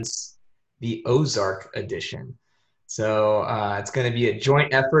the Ozark edition. So it's going to be a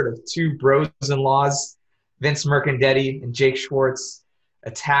joint effort of two bros-in-laws, Vince Mercandetti and Jake Schwartz,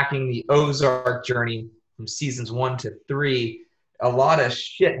 attacking the Ozark journey from seasons 1 to 3. A lot of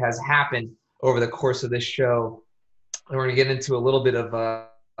shit has happened over the course of this show. And we're going to get into a little bit of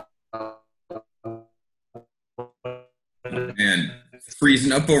Man,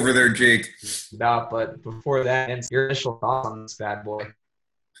 freezing up over there, Jake. but before that, your initial thoughts on this bad boy.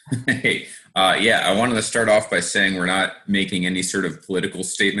 Hey, I wanted to start off by saying we're not making any sort of political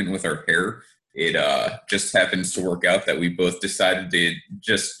statement with our hair. It just happens to work out that we both decided to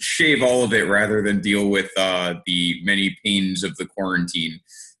just shave all of it rather than deal with the many pains of the quarantine.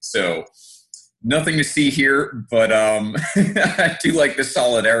 So nothing to see here, but I do like the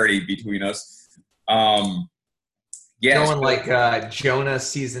solidarity between us. Going like Jonah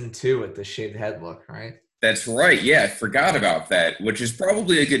season 2 with the shaved head look, right? That's right. Yeah, I forgot about that, which is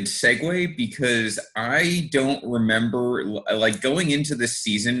probably a good segue because I don't remember, like going into this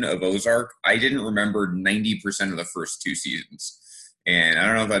season of Ozark, I didn't remember 90% of the first 2 seasons. And I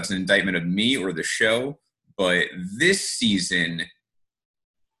don't know if that's an indictment of me or the show, but this season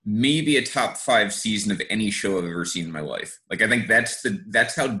may be a top 5 season of any show I've ever seen in my life. Like, I think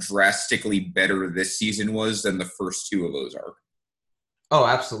that's how drastically better this season was than the first 2 of Ozark. Oh,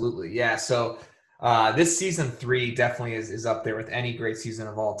 absolutely. Yeah. So this season 3 definitely is up there with any great season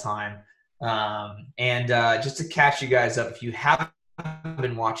of all time. And just to catch you guys up, if you haven't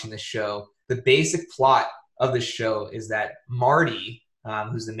been watching the show, the basic plot of the show is that Marty,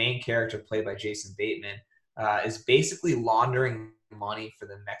 who's the main character played by Jason Bateman, is basically laundering money for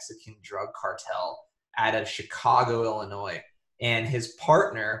the Mexican drug cartel out of Chicago, Illinois. And his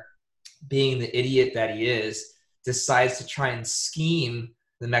partner, being the idiot that he is, decides to try and scheme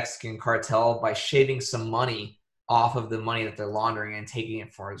the Mexican cartel by shaving some money off of the money that they're laundering and taking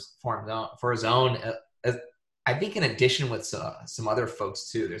it for his own. I think in addition with some other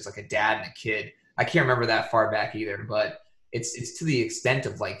folks too. There's like a dad and a kid. I can't remember that far back either, but it's to the extent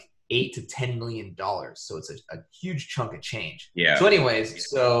of like $8 to $10 million. So it's a huge chunk of change. Yeah. So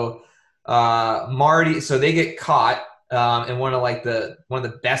anyways, Marty, so they get caught in one of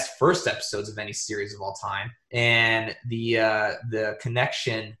the best first episodes of any series of all time. And the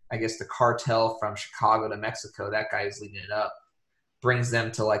connection, I guess the cartel from Chicago to Mexico, that guy is leading it up, brings them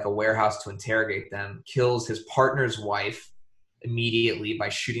to like a warehouse to interrogate them, kills his partner's wife immediately by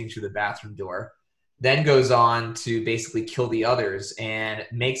shooting through the bathroom door, then goes on to basically kill the others and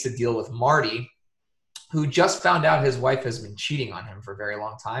makes a deal with Marty, who just found out his wife has been cheating on him for a very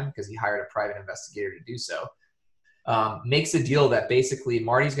long time because he hired a private investigator to do so. Makes a deal that basically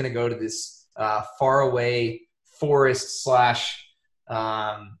Marty's going to go to this faraway forest /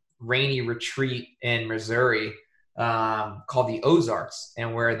 rainy retreat in Missouri called the Ozarks,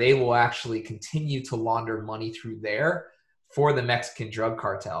 and where they will actually continue to launder money through there for the Mexican drug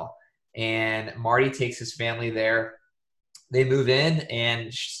cartel. And Marty takes his family there. They move in, and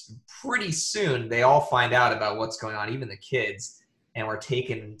pretty soon they all find out about what's going on, even the kids, and we're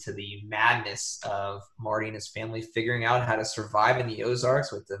taken into the madness of Marty and his family figuring out how to survive in the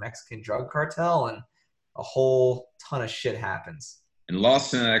Ozarks with the Mexican drug cartel, and a whole ton of shit happens. And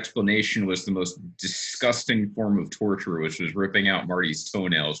lost in an explanation was the most disgusting form of torture, which was ripping out Marty's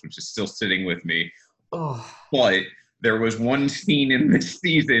toenails, which is still sitting with me. Oh. But there was one scene in this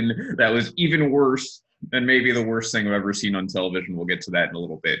season that was even worse than maybe the worst thing I've ever seen on television. We'll get to that in a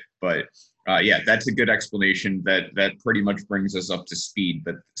little bit. But that's a good explanation that pretty much brings us up to speed.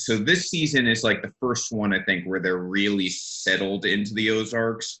 But so this season is like the first one, I think, where they're really settled into the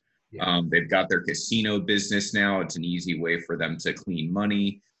Ozarks. Yeah. They've got their casino business now. It's an easy way for them to clean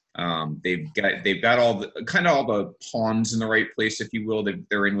money. They've got all the pawns in the right place, if you will.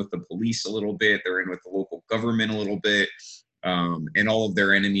 They're in with the police a little bit. They're in with the local government a little bit. And all of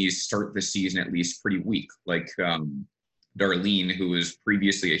their enemies start the season at least pretty weak. Like Darlene, who was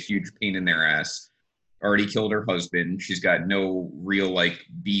previously a huge pain in their ass, already killed her husband. She's got no real like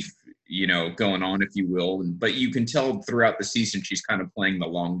beef, going on, if you will. But you can tell throughout the season she's kind of playing the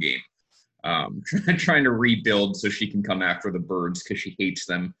long game, trying to rebuild so she can come after the birds because she hates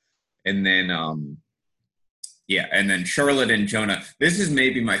them. And then, and then Charlotte and Jonah. This is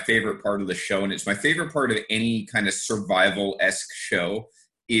maybe my favorite part of the show, and it's my favorite part of any kind of survival-esque show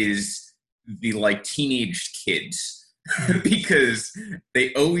is the like teenage kids because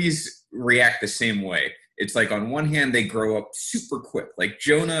they always react the same way. It's like on one hand, they grow up super quick. Like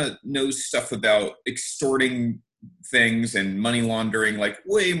Jonah knows stuff about extorting things and money laundering like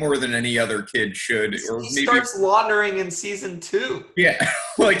way more than any other kid should. Or He maybe starts laundering in season 2. yeah,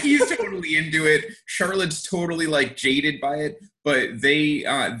 like he's totally into it. Charlotte's totally like jaded by it, but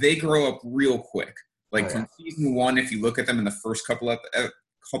they grow up real quick. Like from season 1, if you look at them in the first couple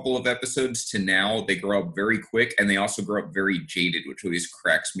of episodes to now, they grow up very quick, and they also grow up very jaded, which always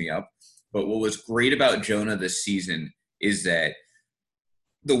cracks me up. But what was great about Jonah this season is that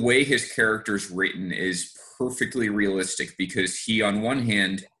the way his character's written is perfectly realistic, because he, on one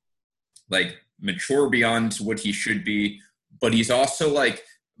hand, like mature beyond what he should be, but he's also like,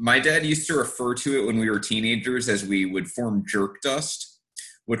 my dad used to refer to it when we were teenagers as we would form jerk dust,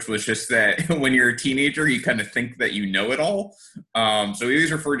 which was just that when you're a teenager, you kind of think that you know it all. So he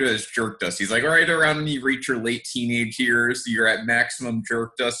always referred to it as jerk dust. He's like, right around when you reach your late teenage years, you're at maximum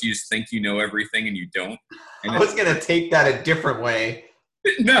jerk dust. You just think you know everything and you don't. And I was going to take that a different way.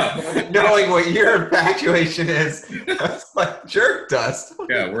 No. Knowing what your infatuation is, it's like jerk dust.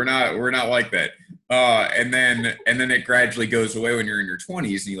 Yeah, we're not like that. And then it gradually goes away when you're in your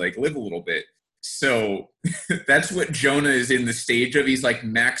 20s and you like live a little bit. So that's what Jonah is in the stage of. He's like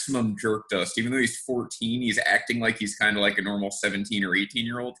maximum jerk dust. Even though he's 14, he's acting like he's kind of like a normal 17 or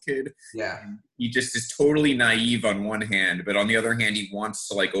 18-year-old kid. Yeah. He just is totally naive on one hand, but on the other hand, he wants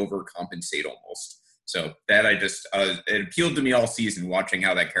to like overcompensate almost. So that it appealed to me all season watching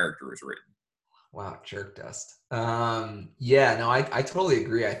how that character was written. Wow, jerk dust. Yeah, no, I totally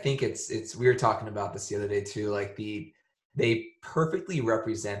agree. I think it's we were talking about this the other day too. Like they perfectly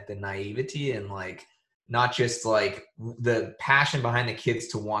represent the naivety and like not just like the passion behind the kids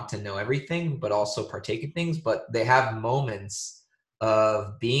to want to know everything, but also partake in things. But they have moments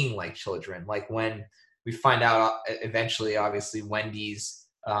of being like children. Like when we find out eventually, obviously, Wendy's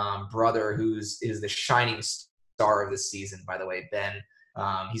brother, is the shining star of this season, by the way, Ben.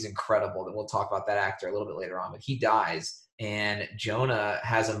 He's incredible. And we'll talk about that actor a little bit later on, but he dies. And Jonah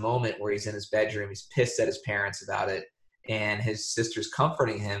has a moment where he's in his bedroom. He's pissed at his parents about it. And his sister's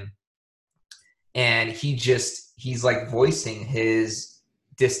comforting him. And he's like voicing his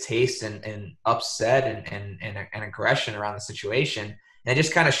distaste and upset and aggression around the situation. And it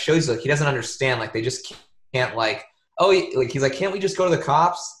just kind of shows like he doesn't understand. Like they just can't like, he's like, can't we just go to the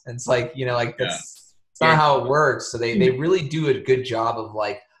cops? And it's like, like that's not how it works. So they really do a good job of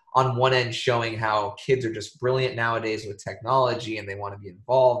like on one end showing how kids are just brilliant nowadays with technology and they want to be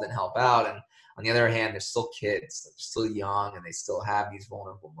involved and help out. And on the other hand, they're still kids, they're still young, and they still have these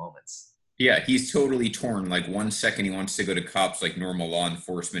vulnerable moments. Yeah, he's totally torn. Like one second he wants to go to cops like normal law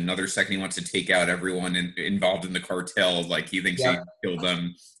enforcement. Another second he wants to take out everyone involved in the cartel. Like he thinks he can kill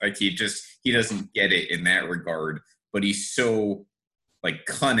them. Like he doesn't get it in that regard. But he's so like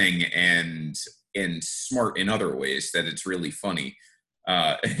cunning and smart in other ways that it's really funny.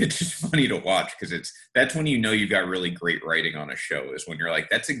 It's just funny to watch because that's when you've got really great writing on a show, is when you're like,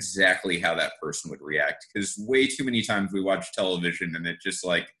 that's exactly how that person would react. Because way too many times we watch television and it's just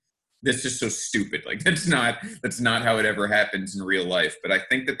like, that's just so stupid. Like that's not how it ever happens in real life. But I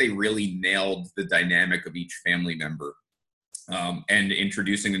think that they really nailed the dynamic of each family member, and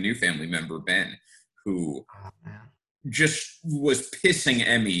introducing a new family member, Ben, who just was pissing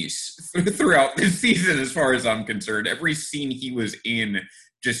Emmys throughout this season, as far as I'm concerned. Every scene he was in,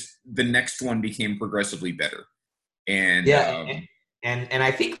 just the next one became progressively better. And and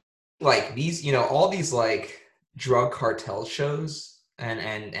I think like these, all these like drug cartel shows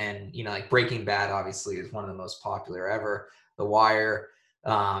and like Breaking Bad obviously is one of the most popular ever. The Wire,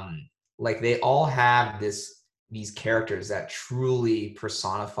 like they all have these characters that truly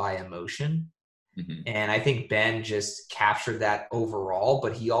personify emotion. Mm-hmm. And I think Ben just captured that overall,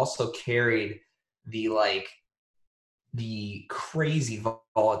 but he also carried the crazy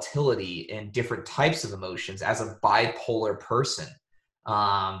volatility and different types of emotions as a bipolar person.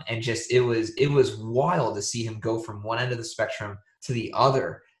 And just it was wild to see him go from one end of the spectrum to the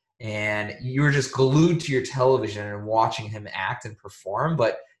other. And you were just glued to your television and watching him act and perform,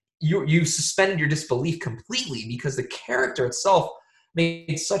 but you suspended your disbelief completely because the character itself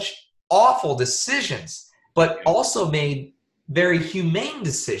made such awful decisions, but also made very humane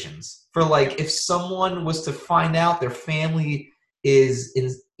decisions for like, if someone was to find out their family is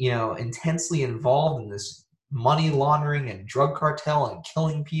intensely involved in this money laundering and drug cartel and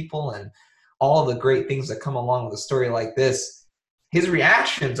killing people and all the great things that come along with a story like this, his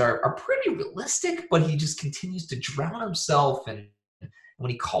reactions are pretty realistic, but he just continues to drown himself. And when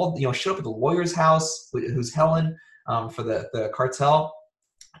he showed up at the lawyer's house, who's Helen, for the cartel,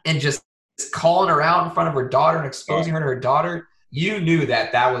 and just calling her out in front of her daughter and exposing her to her daughter, you knew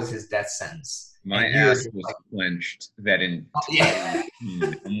that was his death sentence. My ass was clenched that in. Yeah.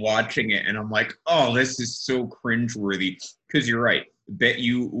 I'm watching it and I'm like, oh, this is so cringeworthy. Because you're right. Bet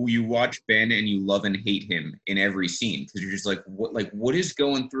you watch Ben and you love and hate him in every scene because you're just what is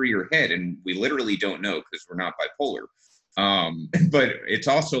going through your head? And we literally don't know because we're not bipolar. But it's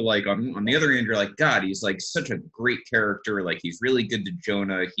also like on the other hand, you're like, God, he's like such a great character. Like he's really good to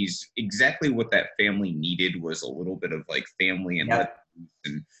Jonah. He's exactly what that family needed was a little bit of like family and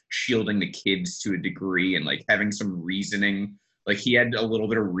and shielding the kids to a degree and like having some reasoning. Like he had a little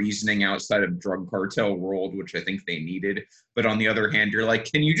bit of reasoning outside of drug cartel world, which I think they needed. But on the other hand, you're like,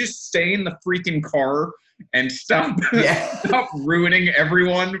 can you just stay in the freaking car and stop ruining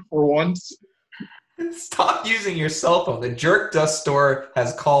everyone for once? Stop using your cell phone. The jerk dust store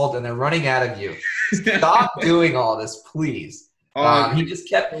has called and they're running out of you. Stop doing all this, please. He just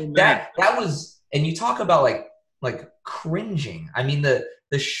kept that was, and you talk about like cringing. I mean,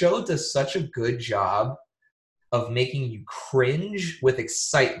 the show does such a good job of making you cringe with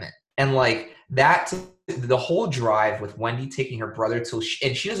excitement. And like that, the whole drive with Wendy taking her brother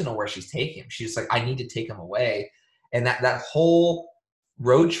and she doesn't know where she's taking him. She's like, I need to take him away. And that whole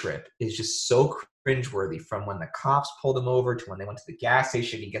road trip is just so cringeworthy, from when the cops pulled him over to when they went to the gas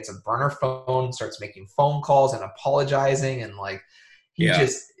station. He gets a burner phone, starts making phone calls and apologizing. And like, he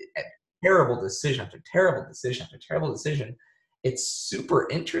just terrible decision after terrible decision after terrible decision. It's super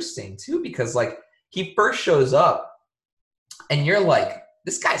interesting too, because like he first shows up and you're like,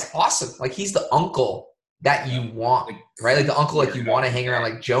 this guy's awesome. Like he's the uncle that you want, right? Like the uncle, like you want to hang around,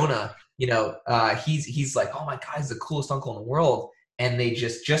 like Jonah, he's like, oh my God, he's the coolest uncle in the world. And they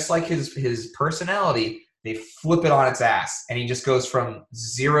just like his personality, they flip it on its ass. And he just goes from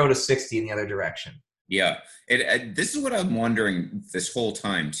 0 to 60 in the other direction. Yeah. This is what I'm wondering this whole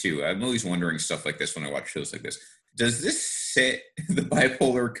time, too. I'm always wondering stuff like this when I watch shows like this. Does this set the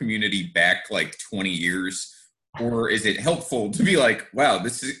bipolar community back like 20 years? Or is it helpful to be like, wow,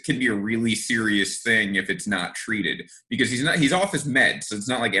 can be a really serious thing if it's not treated? Because he's off his meds. So it's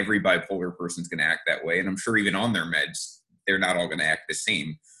not like every bipolar person's going to act that way. And I'm sure even on their meds, they're not all going to act the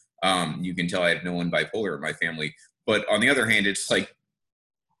same. You can tell I have no one bipolar in my family. But on the other hand, it's like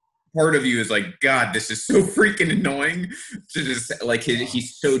part of you is like, God, this is so freaking annoying. To just like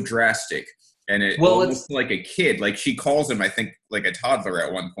he's so drastic. And it's like a kid. Like she calls him, I think, like a toddler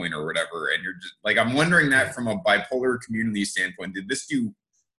at one point or whatever. And you're just like, I'm wondering that from a bipolar community standpoint, did this do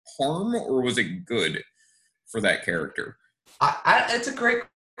harm or was it good for that character? It's a great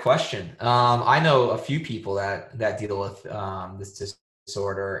question. I know a few people that deal with this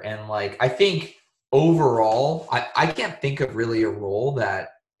disorder, and like I think overall, I can't think of really a role that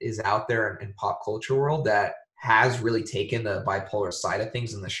is out there in pop culture world that has really taken the bipolar side of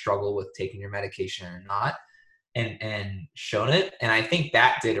things and the struggle with taking your medication and not, and shown it. And I think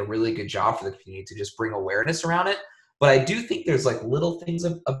that did a really good job for the community to just bring awareness around it. But I do think there's like little things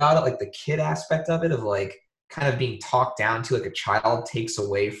about it, like the kid aspect of it, of like kind of being talked down to, like a child takes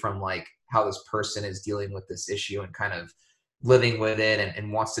away from like how this person is dealing with this issue and kind of living with it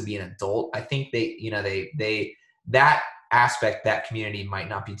and wants to be an adult. I think they that aspect, that community might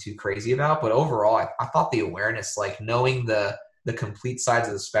not be too crazy about, but overall I thought the awareness, like knowing the complete sides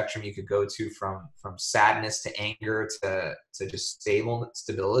of the spectrum you could go to, from sadness to anger to just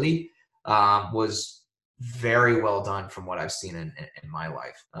stability, was very well done from what I've seen in my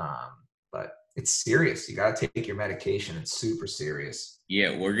life. But it's serious. You got to take your medication. It's super serious.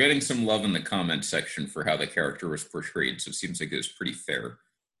 Yeah, we're getting some love in the comment section for how the character was portrayed, so it seems like it was pretty fair.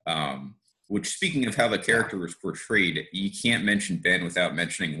 Which, speaking of how the character was portrayed, you can't mention Ben without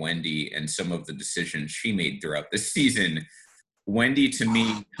mentioning Wendy and some of the decisions she made throughout this season. Wendy, to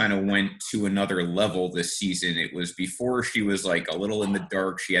me, kind of went to another level this season. It was before she was like a little in the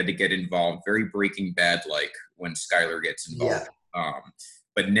dark. She had to get involved, very Breaking Bad-like when Skyler gets involved. Yeah.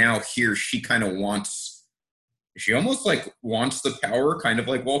 But now here she kind of she almost like wants the power, kind of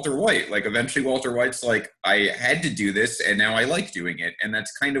like Walter White. Like eventually Walter White's like, I had to do this and now I like doing it. And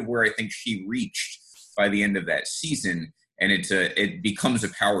that's kind of where I think she reached by the end of that season. And it becomes a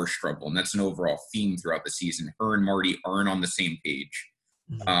power struggle. And that's an overall theme throughout the season. Her and Marty aren't on the same page.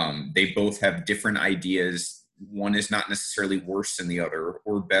 Mm-hmm. They both have different ideas. One is not necessarily worse than the other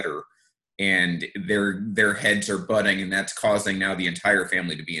or better. And their heads are butting, and that's causing now the entire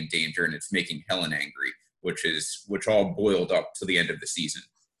family to be in danger, and it's making Helen angry, which all boiled up to the end of the season.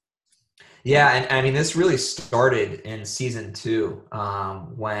 Yeah, and I mean, this really started in season 2,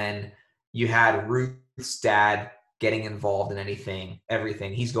 when you had Ruth's dad getting involved in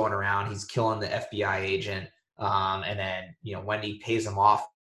everything. He's going around, he's killing the FBI agent, and then Wendy pays him off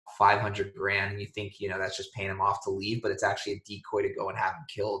 $500,000, and you think that's just paying him off to leave, but it's actually a decoy to go and have him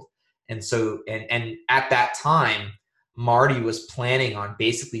killed. And so, and at that time, Marty was planning on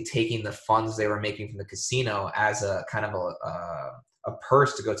basically taking the funds they were making from the casino as a kind of a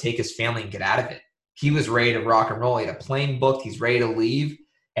purse to go take his family and get out of it. He was ready to rock and roll. He had a plane booked. He's ready to leave.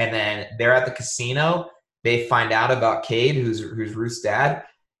 And then they're at the casino. They find out about Cade, who's Ruth's dad.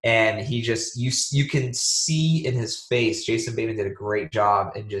 And he just, you can see in his face, Jason Bateman did a great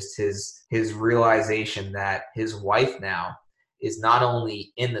job in just his realization that his wife now is not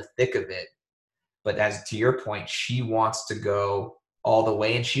only in the thick of it, but as to your point, she wants to go all the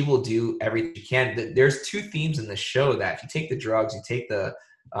way, and she will do everything she can. There's two themes in the show that if you take the drugs, you take the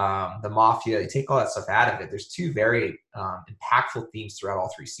mafia, you take all that stuff out of it, there's two very impactful themes throughout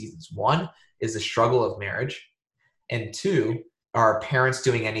all three seasons. One is the struggle of marriage, and two are parents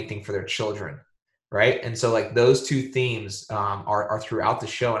doing anything for their children, right? And so like those two themes are throughout the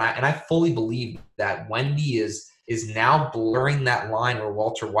show, and I fully believe that Wendy is now blurring that line where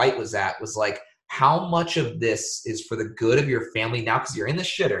Walter White was like, how much of this is for the good of your family now? Because you're in the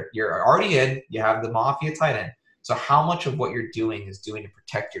shitter, you're already in, you have the mafia tight end. So how much of what you're doing is doing to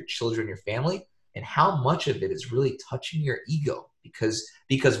protect your children, your family, and how much of it is really touching your ego? Because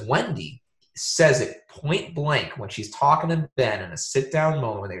Wendy says it point blank when she's talking to Ben in a sit down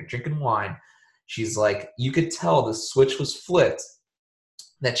moment when they were drinking wine. She's like, you could tell the switch was flipped,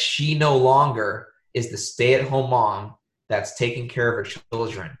 that she no longer is the stay-at-home mom that's taking care of her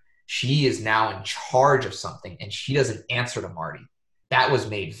children. She is now in charge of something, and she doesn't answer to Marty. That was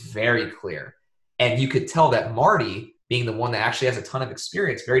made very clear. And you could tell that Marty, being the one that actually has a ton of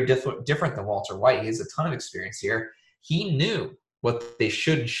experience, very different than Walter White, he has a ton of experience here, he knew what they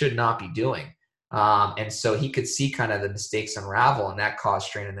should and should not be doing. And so he could see kind of the mistakes unravel, and that caused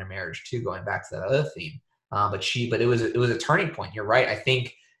strain in their marriage too, going back to that other theme. But it was a turning point. You're right. I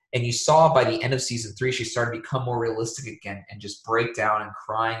think, and you saw by the end of season 3, she started to become more realistic again and just break down and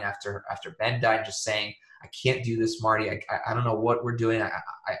crying after Ben died, just saying, I can't do this, Marty. I don't know what we're doing. I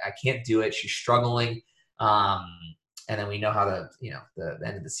can't do it. She's struggling. And then we know how the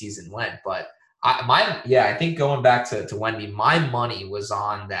end of the season went. But I think going back to Wendy, my money was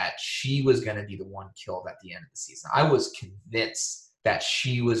on that she was going to be the one killed at the end of the season. I was convinced that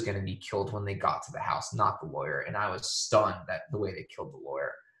she was going to be killed when they got to the house, not the lawyer. And I was stunned that the way they killed the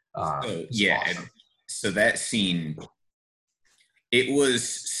lawyer. Awesome. So that scene, it was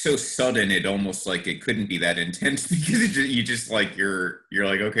so sudden, it almost like it couldn't be that intense because you just like you're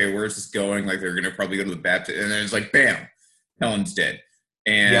like, okay, where's this going? Like they're gonna probably go to the Baptist, and then it's like, bam, Helen's dead.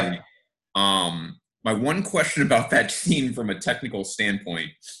 And my one question about that scene from a technical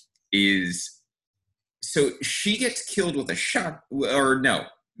standpoint is, so she gets killed with a shot, or no?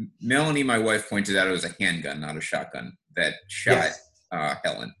 Melanie, my wife, pointed out it was a handgun, not a shotgun, that shot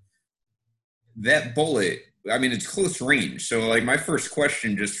Helen. That bullet, I mean, it's close range. So, like, my first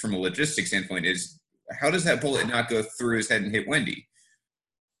question, just from a logistics standpoint, is how does that bullet not go through his head and hit Wendy?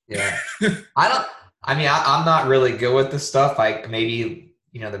 Yeah. I'm not really good with this stuff. Maybe,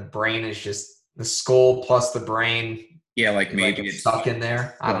 the brain is just the skull plus the brain. Yeah, like maybe it's stuck in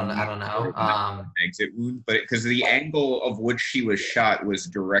there. I don't know. Exit wound, but because the angle of which she was shot was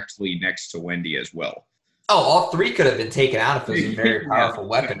directly next to Wendy as well. Oh, all three could have been taken out if it was a very powerful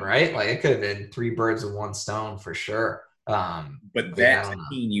weapon, right? Like it could have been 3 birds with 1 stone for sure. But that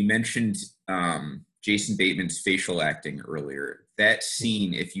scene, you mentioned Jason Bateman's facial acting earlier. That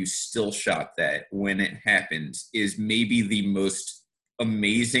scene, if you still shot that when it happens, is maybe the most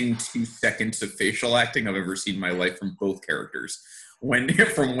amazing 2 seconds of facial acting I've ever seen in my life from both characters.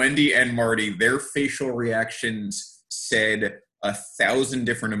 From Wendy and Marty, their facial reactions said 1,000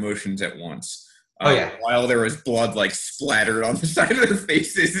 different emotions at once. While there was blood like splattered on the side of their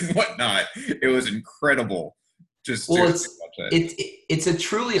faces and whatnot, it was incredible. It's a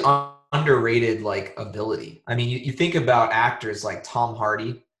truly underrated like ability. I mean, you think about actors like Tom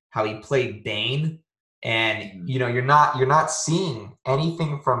Hardy, how he played Bane, and you're not seeing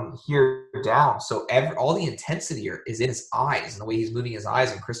anything from here down. So all the intensity is in his eyes and the way he's moving his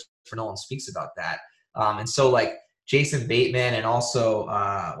eyes, and Christopher Nolan speaks about that. And so like Jason Bateman and also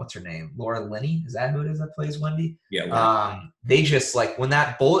what's her name? Laura Linney, is that who it is that plays Wendy? Yeah. They just like when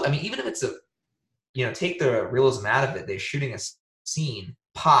that bullet, I mean, even if it's take the realism out of it, they're shooting a scene,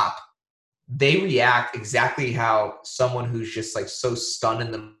 pop, they react exactly how someone who's just like so stunned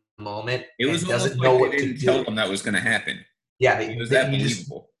in the moment it was doesn't know what to do. Tell them that was going to happen. Yeah, it was that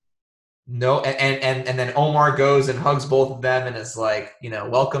believable. No, and then Omar goes and hugs both of them and is like,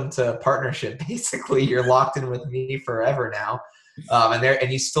 welcome to partnership. Basically, you're locked in with me forever now.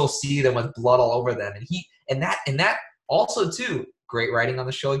 And you still see them with blood all over them. And that also too, great writing on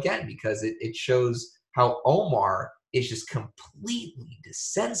the show again, because it shows how Omar is just completely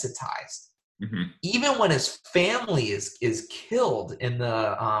desensitized Mhm. even when his family is killed in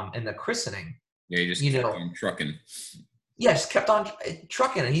the christening, Yeah, he just you kept know, on trucking. yeah, just kept on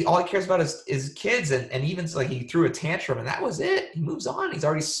trucking, and all he cares about is kids, and even like he threw a tantrum, and that was it. He moves on. He's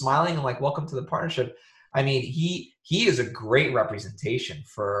already smiling and like, welcome to the partnership. I mean, he is a great representation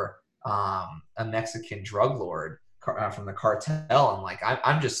for a Mexican drug lord from the cartel, and like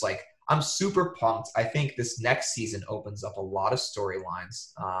I'm just like I'm super pumped. I think this next season opens up a lot of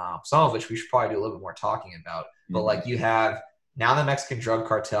storylines, some of which we should probably do a little bit more talking about. But Mhm. like you have now the Mexican drug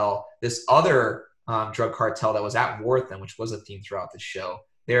cartel, this other drug cartel that was at war with them, which was a theme throughout the show.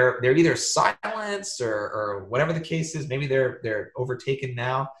 They're either silenced or whatever the case is. Maybe they're overtaken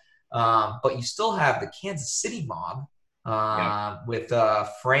now, but you still have the Kansas City mob Yeah. with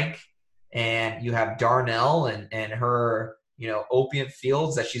Frank, and you have Darnell and her opium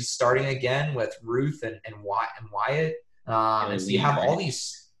fields that she's starting again with Ruth and Wyatt. And so you have all Arlene.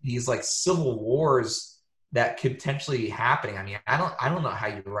 these like civil wars that could potentially be happening. I mean, I don't know how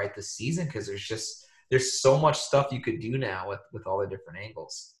you write the season because there's so much stuff you could do now with all the different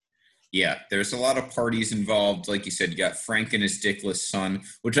angles. Yeah, there's a lot of parties involved. Like you said, you got Frank and his dickless son,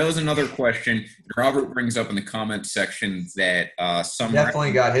 which that was another question. Robert brings up in the comments section that He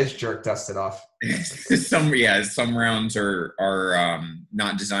definitely got his jerk dusted off. some rounds are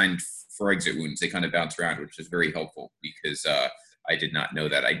not designed for exit wounds. They kind of bounce around, which is very helpful because I did not know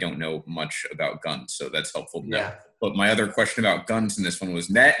that. I don't know much about guns, so that's helpful to know. Yeah. But my other question about guns in this one was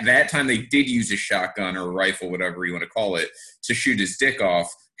that time they did use a shotgun or a rifle, whatever you want to call it, to shoot his dick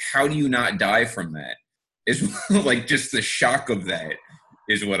off. How do you not die from that? Is like just the shock of that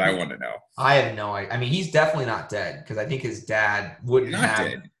is what I want to know. I have no idea. I mean, he's definitely not dead because I think his dad He's not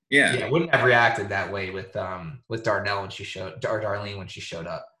dead. Yeah. wouldn't have reacted that way with Darnell when Darlene when she showed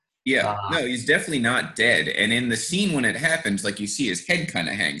up. Yeah, Uh, no, he's definitely not dead. And in the scene when it happens, like you see his head kind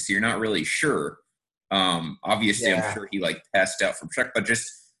of hangs, so you're not really sure. Obviously, I'm yeah. sure he like passed out from shock, but just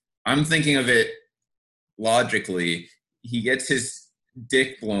I'm thinking of it logically. He gets his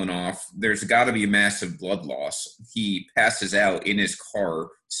dick blown off. There's got to be massive blood loss. He passes out in his car.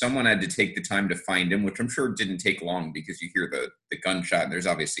 Someone had to take the time to find him, which I'm sure didn't take long because you hear the gunshot and there's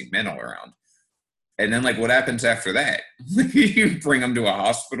obviously men all around. And then, like, what happens after that? You bring him to a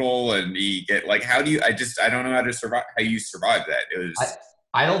hospital, and he get like, how do you? I don't know how to survive. How you survive that? It was,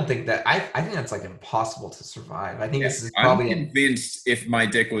 I don't think that I think that's like impossible to survive. I think yeah. this is I'm probably convinced if my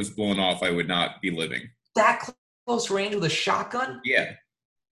dick was blown off, I would not be living. that close range with a shotgun. Yeah,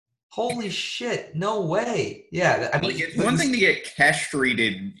 Holy shit! No way. Yeah, I like mean, it's one thing to get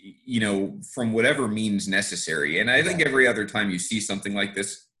castrated, from whatever means necessary, and I think every other time you see something like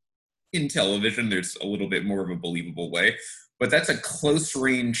this in television, there's a little bit more of a believable way. But that's a close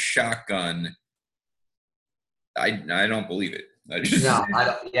range shotgun. I don't believe it. no, I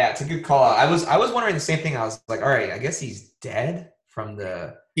don't. Yeah, it's a good call out. I was wondering the same thing. I was like, all right, I guess he's dead from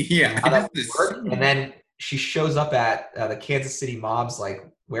Yeah, how I that just would work. And assumed. then she shows up at the Kansas City mob's like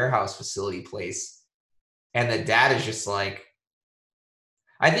warehouse facility place, and the dad is just like,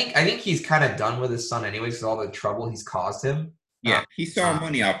 I think he's kind of done with his son anyways because all the trouble he's caused him. Uh, Yeah, he saw a uh,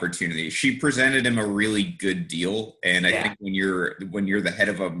 money opportunity. She presented him a really good deal, and I yeah. think when you're the head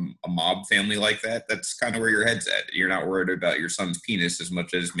of a mob family like that, that's kind of where your head's at. You're not worried about your son's penis as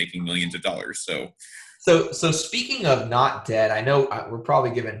much as making millions of dollars. So So speaking of not dead, I know we're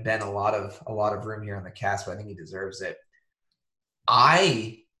probably giving Ben a lot of room here on the cast, but I think he deserves it.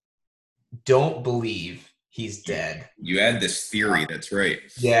 I don't believe he's you, dead. you add this theory. That's right.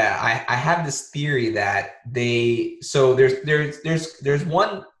 Yeah, I have this theory that there's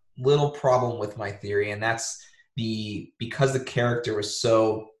one little problem with my theory, and that's because the character was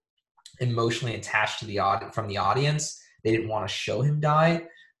so emotionally attached to from the audience, they didn't want to show him die.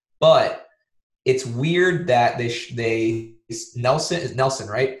 But it's weird that they Nelson,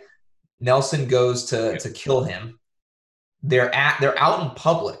 right? Nelson goes to Yep. kill him. They're out in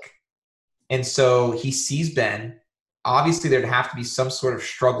public, and so he sees Ben. Obviously, there'd have to be some sort of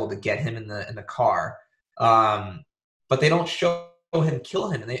struggle to get him in the car, but they don't show him kill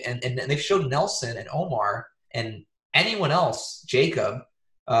him, and they've showed Nelson and Omar and anyone else, Jacob,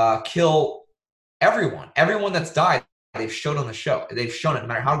 kill everyone that's died. They've showed on the show. They've shown it no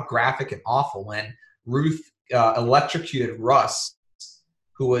matter how graphic and awful. When Ruth electrocuted Russ,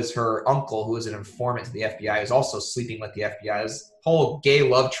 who was her uncle, who was an informant to the FBI, who's also sleeping with the FBI. This whole gay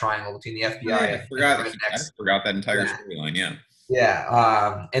love triangle between the Oh, FBI yeah, and the I rednecks. forgot that entire Yeah, storyline. Yeah.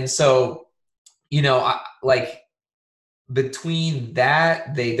 yeah. And so, like between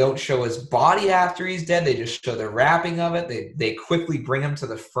that, they don't show his body after he's dead. They just show the wrapping of it. They quickly bring him to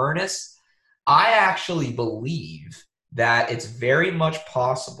the furnace. I actually believe that it's very much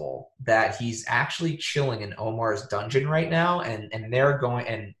possible that he's actually chilling in Omar's dungeon right now, and they're going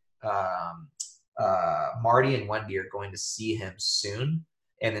and Marty and Wendy are going to see him soon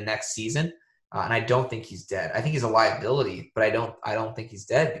in the next season. And I don't think he's dead. I think he's a liability, but I don't think he's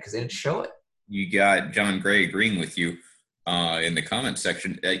dead because they didn't show it. You got John Gray agreeing with you in the comment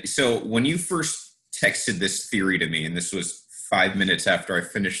section. So when you first texted this theory to me, and this was 5 minutes after I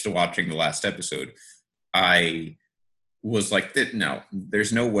finished watching the last episode, I was like, no,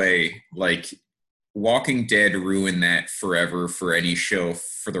 there's no way. Like, Walking Dead ruined that forever for any show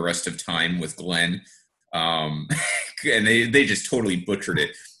for the rest of time with Glenn. And they just totally butchered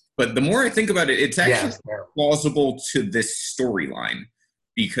it. But the more I think about it, it's actually plausible to this storyline.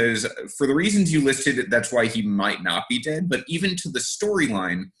 Because for the reasons you listed, that's why he might not be dead. But even to the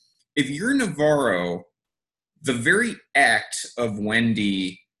storyline, if you're Navarro, the very act of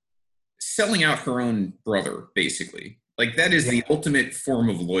Wendy selling out her own brother, basically, like that is the ultimate form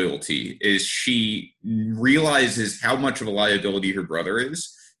of loyalty, is she realizes how much of a liability her brother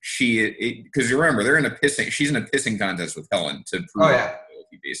is. Because remember, she's in a pissing contest with Helen to prove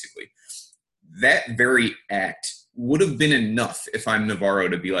loyalty, basically. That very act would have been enough if I'm Navarro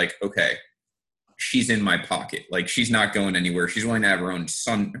to be like, okay, she's in my pocket. Like, she's not going anywhere. She's willing to have her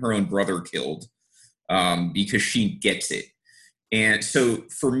own brother killed because she gets it. And so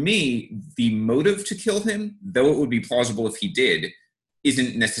for me, the motive to kill him, though it would be plausible if he did,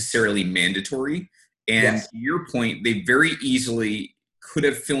 isn't necessarily mandatory. And to your point, they very easily could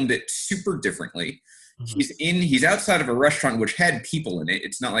have filmed it super differently. Mm-hmm. He's outside of a restaurant which had people in it.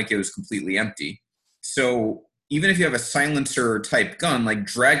 It's not like it was completely empty. So even if you have a silencer type gun, like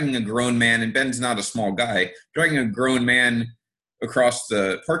dragging a grown man, and Ben's not a small guy, dragging a grown man across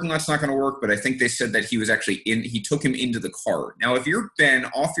the parking lot's not going to work, but I think they said that he was actually he took him into the car. Now, if you're Ben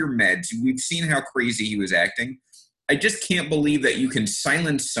off your meds, we've seen how crazy he was acting. I just can't believe that you can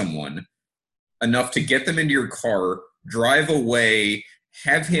silence someone enough to get them into your car, drive away,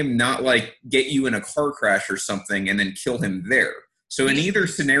 have him not like get you in a car crash or something, and then kill him there. So in either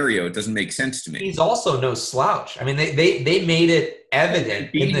scenario, it doesn't make sense to me. He's also no slouch. I mean, they made it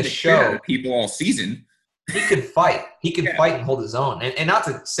evident in the show. People all season. He could fight. He could fight and hold his own. And not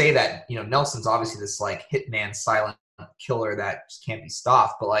to say that, Nelson's obviously this like hitman, silent killer that just can't be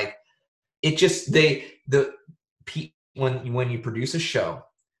stopped. But like, it just when you produce a show,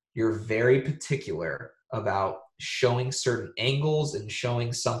 you're very particular about showing certain angles and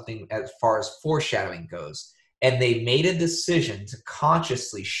showing something as far as foreshadowing goes. And they made a decision to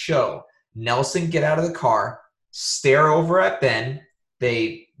consciously show Nelson get out of the car, stare over at Ben.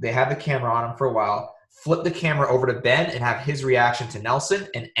 They have the camera on him for a while, flip the camera over to Ben and have his reaction to Nelson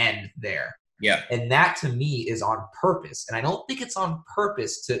and end there. Yeah. And that to me is on purpose. And I don't think it's on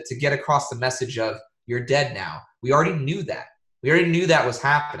purpose to get across the message of you're dead now. We already knew that. We already knew that was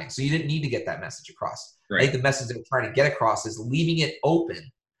happening. So you didn't need to get that message across. Right. I think the message that we're trying to get across is leaving it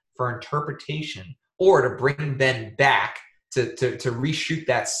open for interpretation, or to bring Ben back, to reshoot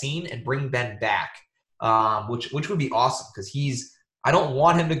that scene and bring Ben back, which would be awesome, because I don't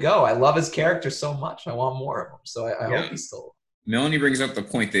want him to go. I love his character so much. I want more of him. So I hope he's still. Melanie brings up the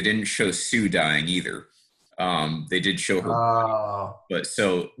point they didn't show Sue dying either. They did show her.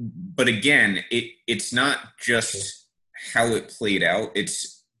 But again, it's not just how it played out.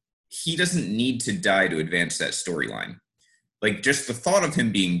 He doesn't need to die to advance that storyline. Like, just the thought of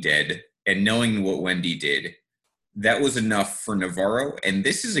him being dead and knowing what Wendy did, that was enough for Navarro. And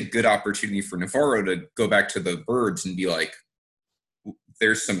this is a good opportunity for Navarro to go back to the birds and be like,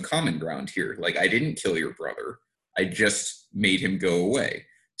 there's some common ground here. Like, I didn't kill your brother. I just made him go away.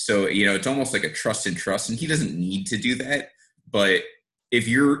 So, it's almost like a trust and trust, and he doesn't need to do that. But if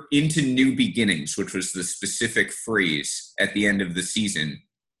you're into new beginnings, which was the specific phrase at the end of the season,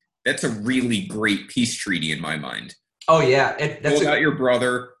 that's a really great peace treaty in my mind. Oh, yeah. That's about your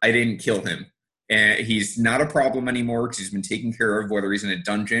brother. I didn't kill him. And he's not a problem anymore because he's been taken care of, whether he's in a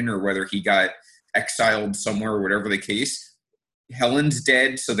dungeon or whether he got exiled somewhere or whatever the case. Helen's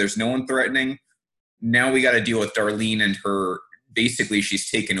dead, so there's no one threatening. Now we got to deal with Darlene and her. Basically,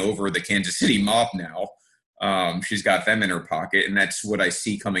 she's taken over the Kansas City mob now. She's got them in her pocket, and that's what I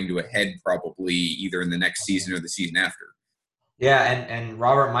see coming to a head probably either in the next season or the season after. Yeah, and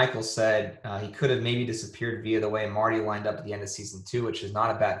Robert Michaels said he could have maybe disappeared via the way Marty lined up at the end of season 2, which is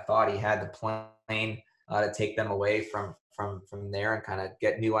not a bad thought. He had the plane to take them away from there and kind of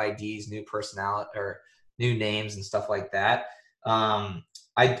get new IDs, new personality, or new names and stuff like that.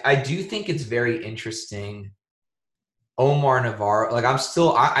 I do think it's very interesting. Omar Navarro, like I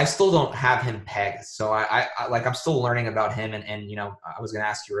still don't have him pegged. So I like, I'm still learning about him. And I was going to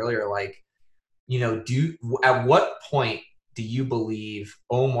ask you earlier, like, at what point do you believe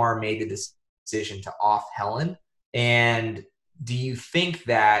Omar made the decision to off Helen? And do you think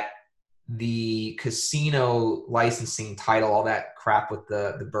that the casino licensing title, all that crap with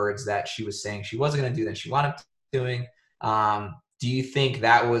the birds that she was saying she wasn't going to do, then she wound up doing, do you think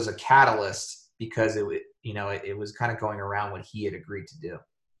that was a catalyst because it was kind of going around what he had agreed to do?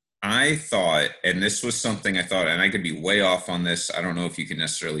 I thought, and this was something I thought, and I could be way off on this. I don't know if you can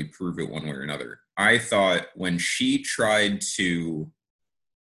necessarily prove it one way or another. I thought when she tried to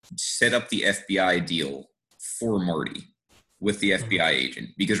set up the FBI deal for Marty with the FBI agent,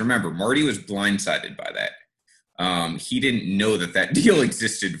 because remember, Marty was blindsided by that. He didn't know that deal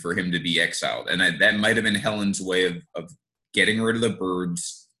existed for him to be exiled. And that might have been Helen's way of getting rid of the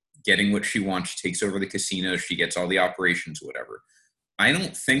birds, getting what she wants. She takes over the casino. She gets all the operations, whatever. I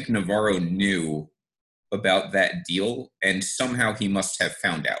don't think Navarro knew about that deal, and somehow he must have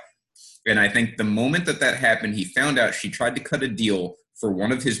found out. And I think the moment that happened, he found out she tried to cut a deal for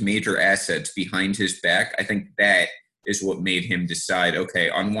one of his major assets behind his back. I think that is what made him decide, okay,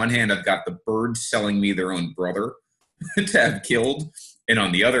 on one hand, I've got the birds selling me their own brother to have killed. And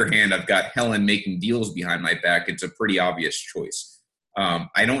on the other hand, I've got Helen making deals behind my back. It's a pretty obvious choice.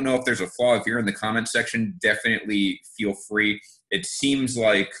 I don't know if there's a flaw. If you're in the comment section, definitely feel free. It seems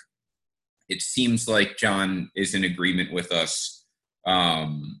like John is in agreement with us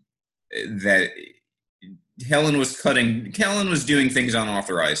that Helen was doing things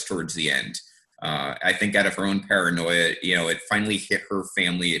unauthorized towards the end. I think out of her own paranoia, it finally hit her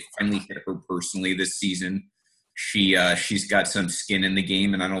family. It finally hit her personally this season. She's got some skin in the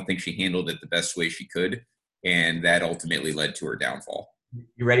game, and I don't think she handled it the best way she could. And that ultimately led to her downfall.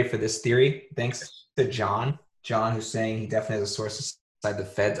 You ready for this theory? Thanks to John, who's saying he definitely has a source inside the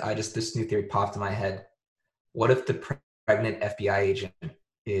feds. This new theory popped in my head. What if the pregnant FBI agent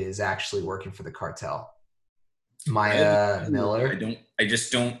is actually working for the cartel? Maya Miller? I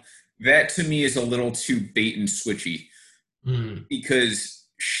just don't. That to me is a little too bait and switchy because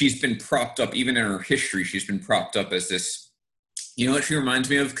she's been propped up, even in her history, she's been propped up as this. You know what she reminds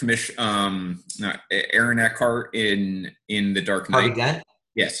me of? Aaron Eckhart in The Dark Knight. Harvey Dent?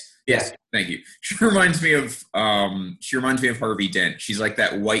 Yes. Thank you. She reminds me of Harvey Dent. She's like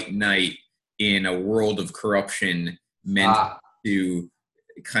that white knight in a world of corruption meant to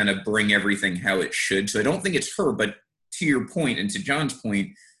kind of bring everything how it should. So I don't think it's her, but to your point and to John's point,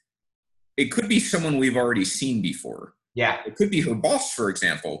 it could be someone we've already seen before. Yeah. It could be her boss, for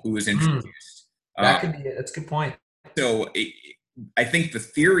example, who was introduced. That could be it. That's a good point. So I think the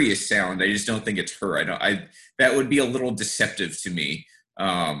theory is sound. I just don't think it's her. That would be a little deceptive to me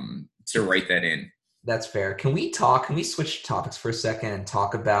to write that in. That's fair. Can we switch topics for a second and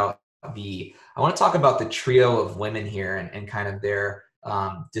talk about I want to talk about the trio of women here and kind of their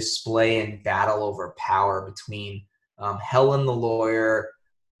display and battle over power between Helen the lawyer,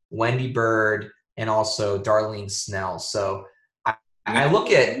 Wendy Bird, and also Darlene Snell. So I look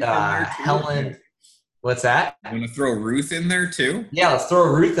at Helen. What's that? You want to throw Ruth in there too? Yeah, let's throw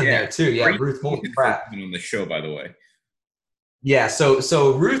Ruth in there too. Yeah, Ruth. Holy crap! On the show, by the way. Yeah,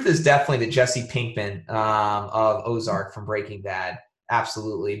 so Ruth is definitely the Jesse Pinkman of Ozark from Breaking Bad,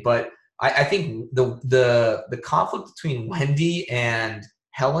 absolutely. But I think the conflict between Wendy and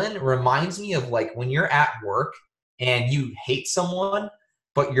Helen reminds me of like when you're at work and you hate someone,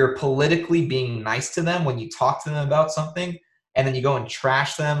 but you're politically being nice to them when you talk to them about something, and then you go and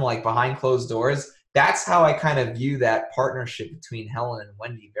trash them like behind closed doors. That's how I kind of view that partnership between Helen and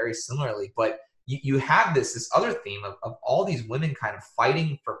Wendy very similarly. But you have this other theme of all these women kind of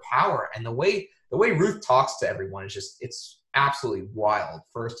fighting for power. And the way Ruth talks to everyone is it's absolutely wild,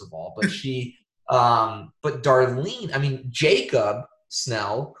 first of all. But but Darlene, I mean, Jacob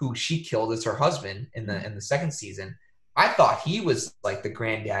Snell, who she killed as her husband in the second season, I thought he was like the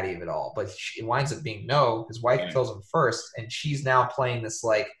granddaddy of it all. But it winds up being no, his wife kills him first. And she's now playing this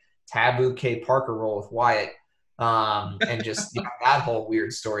like Taboo K. Parker role with Wyatt, and just that whole weird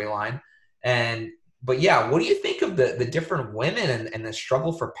storyline. But yeah, what do you think of the different women and the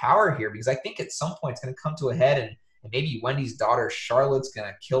struggle for power here? Because I think at some point it's going to come to a head, and maybe Wendy's daughter Charlotte's going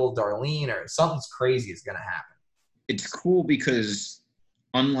to kill Darlene, or something's crazy is going to happen. It's cool because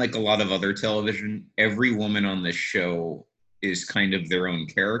unlike a lot of other television, every woman on this show is kind of their own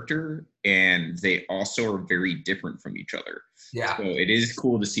character, and they also are very different from each other. Yeah. So it is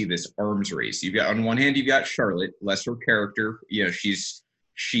cool to see this arms race. You've got, on one hand, you've got Charlotte, lesser character.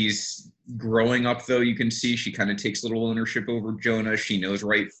 She's growing up, though. You can see she kind of takes little ownership over Jonah. She knows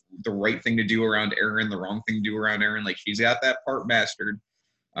the right thing to do around Aaron, the wrong thing to do around Aaron. Like, she's got that part mastered.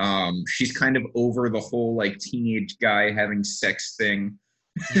 She's kind of over the whole like teenage guy having sex thing.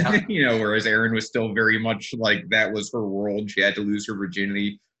 Yeah. Whereas Erin was still very much like that was her world. She had to lose her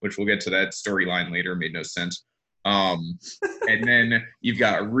virginity, which we'll get to that storyline later. Made no sense. And then you've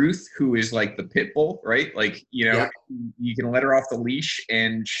got Ruth, who is like the pit bull, right? Like, Yeah. you can let her off the leash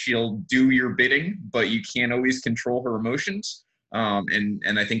and she'll do your bidding, but you can't always control her emotions.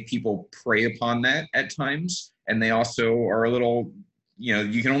 And I think people prey upon that at times. And they also are a little,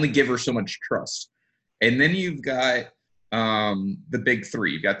 you can only give her so much trust. And then you've got the big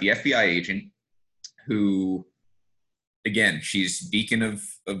three. You've got the FBI agent who, again, she's beacon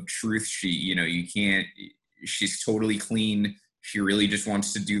of truth. She, you can't, she's totally clean. She really just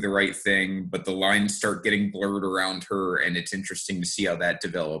wants to do the right thing, but the lines start getting blurred around her, and it's interesting to see how that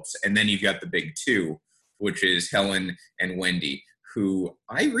develops. And then you've got the big two, which is Helen and Wendy, who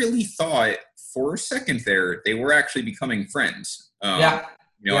I really thought for a second there, they were actually becoming friends. Yeah.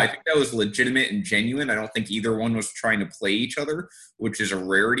 I think that was legitimate and genuine. I don't think either one was trying to play each other, which is a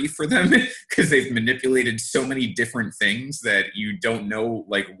rarity for them because they've manipulated so many different things that you don't know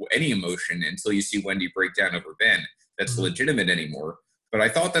like any emotion until you see Wendy break down over Ben that's legitimate anymore. But I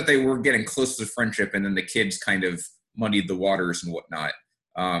thought that they were getting close to friendship, and then the kids kind of muddied the waters and whatnot.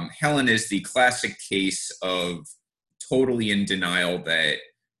 Helen is the classic case of totally in denial that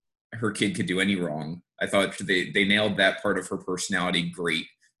her kid could do any wrong. I thought they nailed that part of her personality great.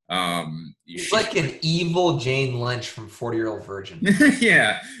 She's like an evil Jane Lynch from 40-Year-Old Virgin.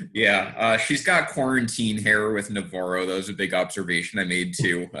 Yeah. She's got quarantine hair with Navarro. That was a big observation I made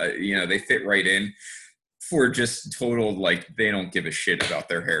too. They fit right in for just total, like, they don't give a shit about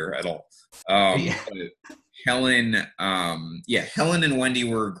their hair at all. Helen and Wendy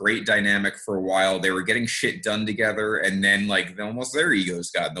were a great dynamic for a while. They were getting shit done together, and then like almost their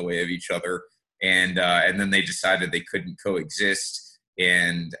egos got in the way of each other, and then they decided they couldn't coexist.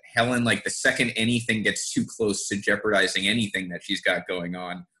 And Helen, like, the second anything gets too close to jeopardizing anything that she's got going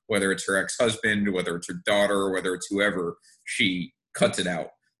on, whether it's her ex-husband, whether it's her daughter, whether it's whoever, she cuts it out.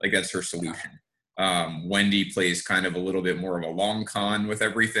 Like, that's her solution. Wendy plays kind of a little bit more of a long con with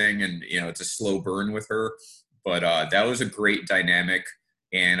everything, and it's a slow burn with her, but that was a great dynamic,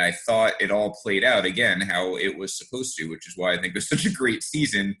 and I thought it all played out again how it was supposed to, which is why I think it was such a great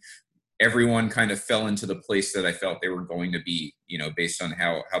season. Everyone kind of fell into the place that I felt they were going to be, based on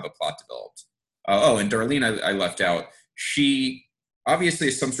how the plot developed. And Darlene, I left out. She obviously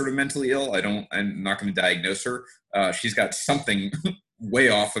is some sort of mentally ill. I'm not going to diagnose her. She's got something way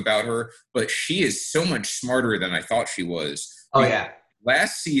off about her, but she is so much smarter than I thought she was. Oh, yeah.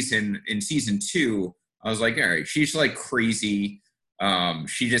 Last season, in season 2, I was like, all right, she's like crazy.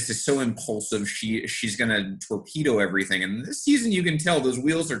 She just is so impulsive. She's gonna torpedo everything. And this season, you can tell those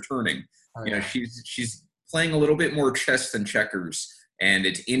wheels are turning. Oh, yeah. She's playing a little bit more chess than checkers, and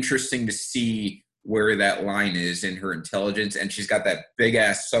it's interesting to see where that line is in her intelligence. And she's got that big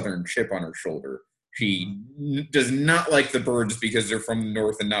ass Southern chip on her shoulder. She does not like the birds because they're from the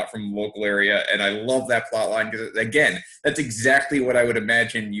north and not from the local area. And I love that plot line because, again, that's exactly what I would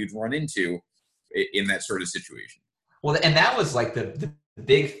imagine you'd run into in that sort of situation. Well, and that was like the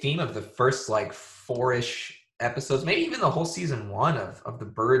big theme of the first like 4-ish episodes, maybe even the whole season 1 of the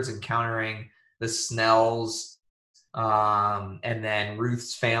birds encountering the Snells, and then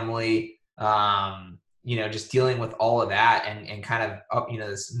Ruth's family, just dealing with all of that and kind of up,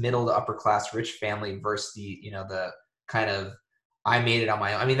 this middle to upper class rich family versus the kind of, I made it on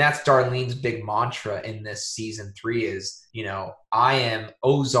my own. I mean, that's Darlene's big mantra in this season 3 is, I am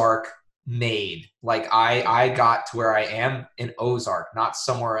Ozark made. Like I got to where I am in Ozark, not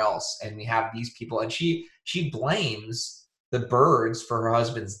somewhere else. And we have these people, and she blames the birds for her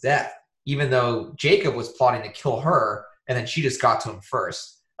husband's death, even though Jacob was plotting to kill her, and then she just got to him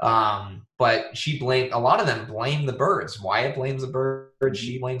first. But a lot of them blame the birds. Wyatt blames the birds.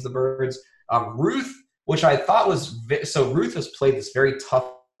 She blames the birds. Ruth, which I thought was, so Ruth has played this very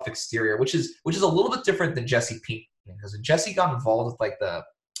tough exterior, which is a little bit different than Jesse Pinkman, because when Jesse got involved with like the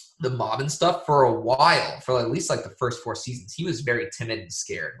mob and stuff for a while, for at least like the first 4 seasons, he was very timid and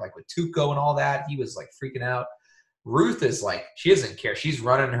scared. Like with Tuco and all that, he was like freaking out. Ruth is like, she doesn't care. She's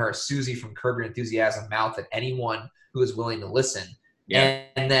running her Susie from Curb Your Enthusiasm mouth at anyone who is willing to listen. Yeah.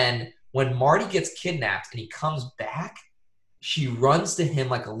 And then when Marty gets kidnapped and he comes back, she runs to him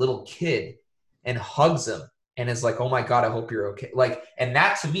like a little kid and hugs him and is like, oh my God, I hope you're okay. Like, and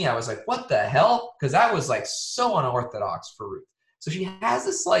that to me, I was like, what the hell? Because that was like so unorthodox for Ruth. So she has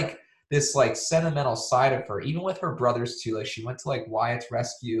this sentimental side of her, even with her brothers too. Like she went to like Wyatt's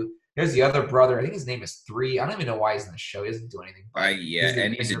rescue. There's the other brother. I think his name is 3. I don't even know why he's in the show. He doesn't do anything.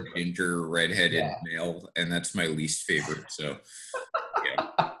 And he's a ginger, redheaded male, and that's my least favorite. So,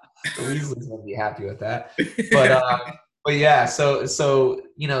 yeah. Weasley's gonna be happy with that. But But yeah, so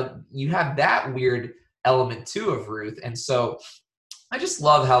you have that weird element too of Ruth, and so I just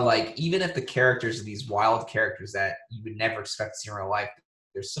love how, like, even if the characters are these wild characters that you would never expect to see in real life,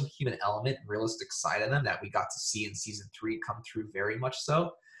 there's some human element, realistic side of them that we got to see in season 3 come through very much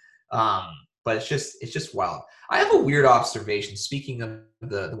so. Um, but it's just wild. I have a weird observation. Speaking of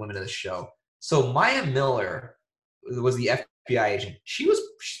the women of the show, so Maya Miller was the FBI agent. She was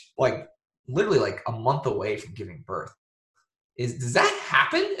like literally like a month away from giving birth. Does that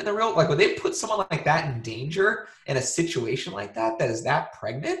happen in the real, like, would they put someone like that in danger in a situation like that is that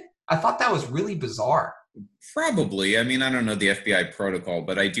pregnant? I thought that was really bizarre. Probably. I mean, I don't know the FBI protocol,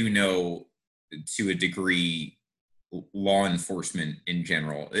 but I do know to a degree law enforcement in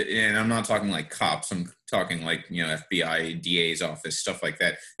general. And I'm not talking like cops. I'm talking like, FBI, DA's office, stuff like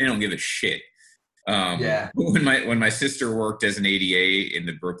that. They don't give a shit. Yeah. When my sister worked as an ADA in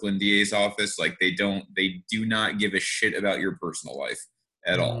the Brooklyn DA's office, like they do not give a shit about your personal life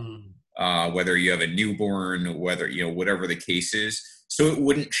at all. Whether you have a newborn, whether, whatever the case is. So it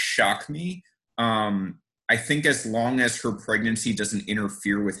wouldn't shock me. I think as long as her pregnancy doesn't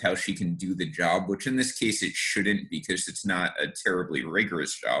interfere with how she can do the job, which in this case it shouldn't, because it's not a terribly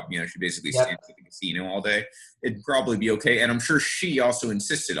rigorous job. She basically Yep. stands at the casino all day. It'd probably be okay. And I'm sure she also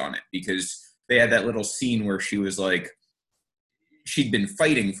insisted on it, because they had that little scene where she was like, she'd been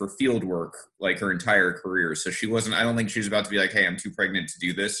fighting for field work like her entire career. So I don't think she was about to be like, hey, I'm too pregnant to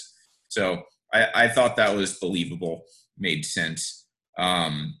do this. So I thought that was believable, made sense.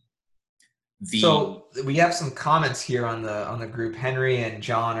 So we have some comments here on the group. Henry and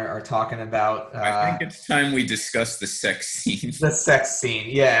John are talking about. I think it's time we discuss the sex scene. The sex scene,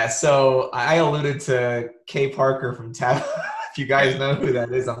 yeah. So I alluded to Kay Parker from Tab. If you guys know who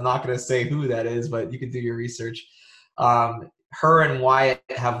that is, I'm not going to say who that is, but you can do your research. Her and Wyatt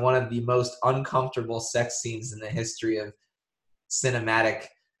have one of the most uncomfortable sex scenes in the history of cinematic.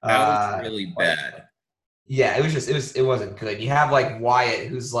 That was really bad. Yeah, it wasn't good. You have like Wyatt,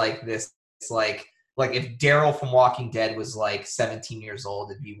 who's like this. It's like if Daryl from Walking Dead was like 17 years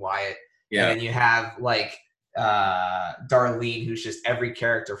old, it'd be Wyatt. Yeah. And then you have like Darlene, who's just every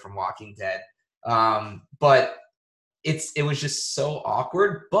character from Walking Dead. But it was just so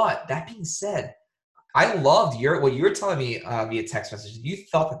awkward. But that being said, I loved what you were telling me via text message. You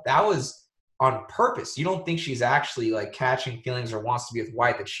felt that was on purpose. You don't think she's actually like catching feelings or wants to be with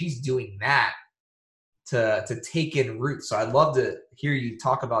Wyatt, that she's doing that to take in Ruth. So I'd love to hear you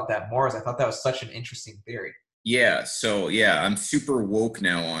talk about that more, as I thought that was such an interesting theory. Yeah. So yeah, I'm super woke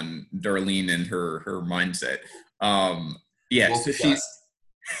now on Darlene and her mindset. Yeah. So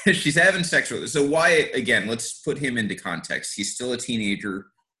she's having sex with her. So Wyatt, again, let's put him into context. He's still a teenager.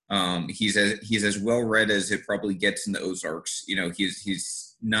 He's as well read as it probably gets in the Ozarks.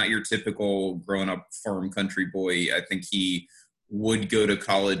 He's not your typical grown up farm country boy. I think he would go to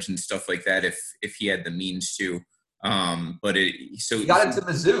college and stuff like that if he had the means to. He got into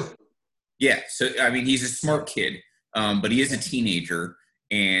Mizzou. Yeah. So, I mean, he's a smart kid, but he is a teenager.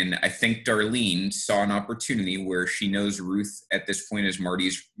 And I think Darlene saw an opportunity where she knows Ruth at this point is Marty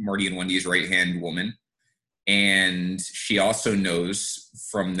and Wendy's right-hand woman. And she also knows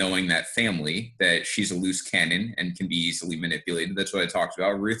from knowing that family that she's a loose cannon and can be easily manipulated. That's what I talked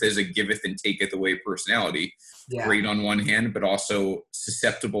about. Ruth is a giveth and taketh away personality. Yeah. Great on one hand, but also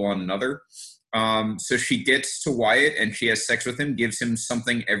susceptible on another. So she gets to Wyatt and she has sex with him, gives him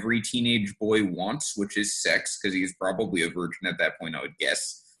something every teenage boy wants, which is sex, because he's probably a virgin at that point, I would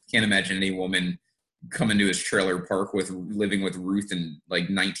guess. Can't imagine any woman coming to his trailer park living with Ruth and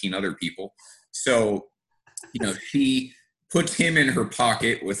like 19 other people. So, she puts him in her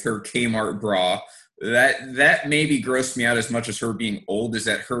pocket with her Kmart bra. That maybe grossed me out as much as her being old, is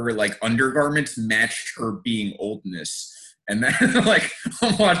that her like undergarments matched her being oldness. And then like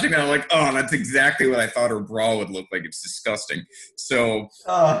I'm watching that, I'm like, oh, that's exactly what I thought her bra would look like. It's disgusting. So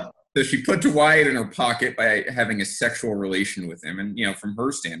she put Wyatt in her pocket by having a sexual relation with him. And, from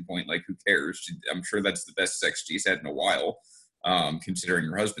her standpoint, like, who cares? I'm sure that's the best sex she's had in a while, considering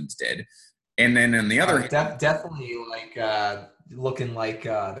her husband's dead. And then on the other hand, definitely like looking like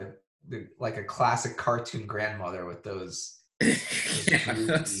like a classic cartoon grandmother with those.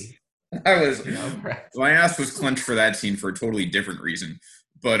 My ass was clenched for that scene for a totally different reason.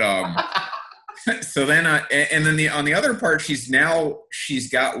 But so then and then on the other part, she's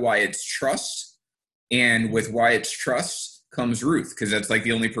got Wyatt's trust, and with Wyatt's trust comes Ruth, because that's like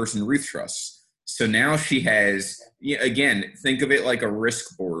the only person Ruth trusts. So now she has, again, think of it like a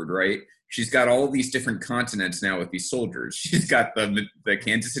risk board, right? She's got all of these different continents now with these soldiers. She's got the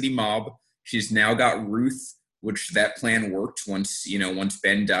Kansas City mob. She's now got Ruth which that plan worked. Once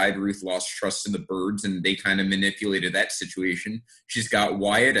Ben died, Ruth lost trust in the Byrdes, and they kind of manipulated that situation. She's got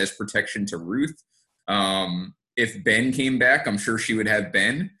Wyatt as protection to Ruth. If Ben came back, I'm sure she would have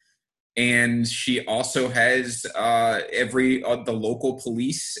Ben. And she also has the local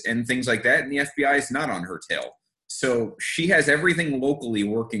police and things like that, and the FBI is not on her tail. So she has everything locally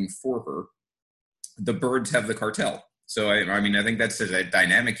working for her. The Byrdes have the cartel. So, I mean, I think that's a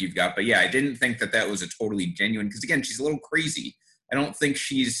dynamic you've got. But, yeah, I didn't think that was a totally genuine – because, again, she's a little crazy. I don't think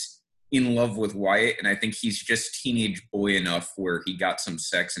she's in love with Wyatt, and I think he's just teenage boy enough where he got some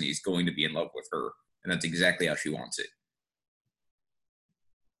sex and he's going to be in love with her, and that's exactly how she wants it.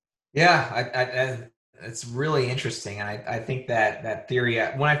 Yeah, it's really interesting. And I think that theory,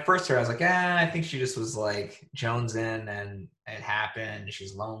 when I first heard it, I was like, I think she just was like jonesing and it happened.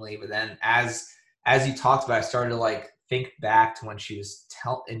 She's lonely. But then as you talked about, I started to like think back to when she was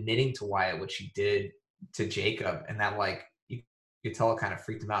admitting to Wyatt what she did to Jacob, and that like you could tell it kind of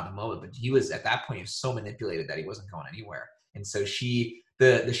freaked him out in the moment. But he was, at that point, he was so manipulated that he wasn't going anywhere. And so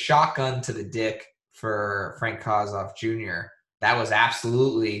the shotgun to the dick for Frank Kozlov Jr., that was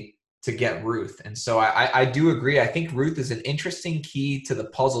absolutely to get Ruth. And so I do agree. I think Ruth is an interesting key to the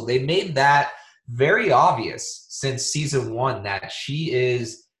puzzle. They made that very obvious since season 1 that she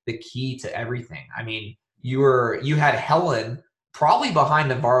is the key to everything. I mean, you had Helen probably behind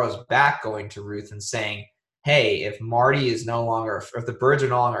Navarro's back going to Ruth and saying, hey, if Marty is no longer, if the Byrdes are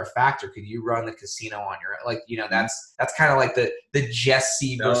no longer a factor, could you run the casino on your, like, that's kind of like the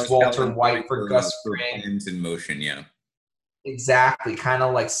Jesse versus Walter White for Gus Fring. In motion, yeah. Exactly, kind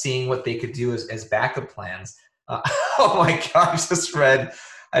of like seeing what they could do as backup plans. Oh my God!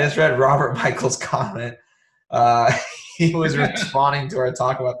 I just read Robert Michael's comment. He was responding to our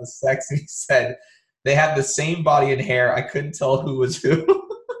talk about the sex, and he said they have the same body and hair. I couldn't tell who was who.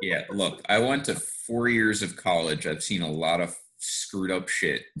 Yeah, look, I went to 4 years of college. I've seen a lot of screwed up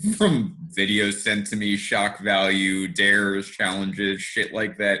shit from videos sent to me, shock value, dares, challenges, shit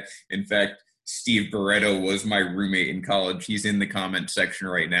like that. In fact, Steve Barretto was my roommate in college. He's in the comment section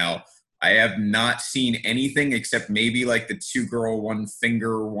right now. I have not seen anything except maybe like the 2-girl, 1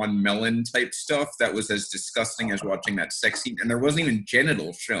 finger, 1 melon type stuff that was as disgusting as watching that sex scene. And there wasn't even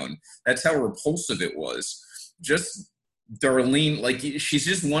genitals shown. That's how repulsive it was. Just Darlene, like, she's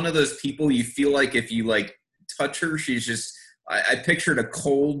just one of those people you feel like if you like touch her, she's just, I pictured a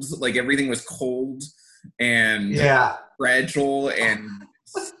cold, like everything was cold and fragile and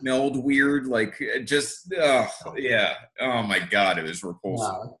smelled weird, like just yeah. Oh my God, it was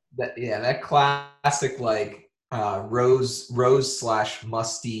repulsive. That classic like rose /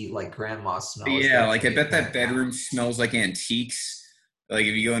 musty like grandma smell. Yeah, like I bet that bedroom smells like antiques. Like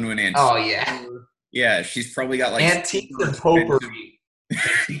if you go into an antique. Oh yeah. Yeah, she's probably got like antiques and potpourri.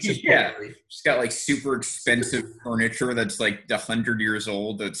 Yeah, she's got like super expensive furniture that's like 100 years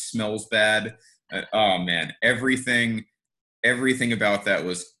old that smells bad. Oh man, everything about that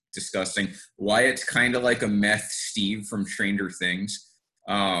was disgusting. Wyatt's kind of like a meth Steve from Stranger Things.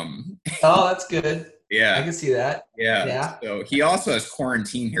 Oh, that's good. Yeah, I can see that. Yeah. So he also has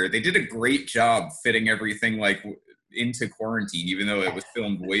quarantine hair. They did a great job fitting everything like into quarantine, even though it was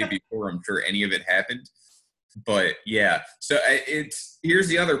filmed way before I'm sure any of it happened. But yeah, so here's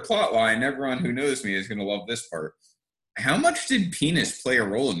the other plot line. Everyone who knows me is going to love this part. How much did penis play a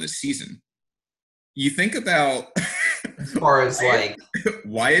role in this season? You think about as far as like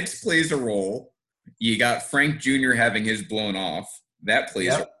Wyatt plays a role. You got Frank Jr. having his blown off. That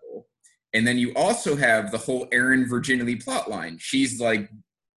plays a role. And then you also have the whole Erin Virginity plot line. She's like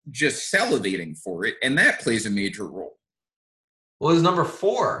just salivating for it, and that plays a major role. Well, there's number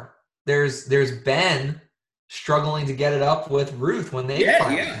 4. There's Ben struggling to get it up with Ruth when they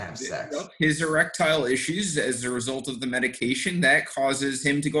finally have sex. His erectile issues as a result of the medication, that causes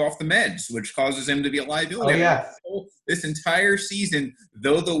him to go off the meds, which causes him to be a liability. Oh, yeah. This entire season,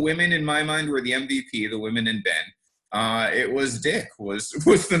 though the women in my mind were the MVP, the women in Ben, it was Dick was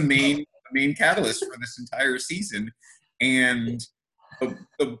the main catalyst for this entire season. And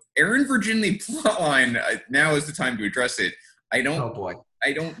the Erin Virginity plotline, now is the time to address it. I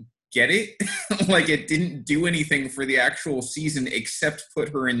don't get it. Like, it didn't do anything for the actual season except put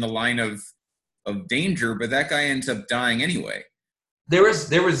her in the line of danger, but that guy ends up dying anyway. There was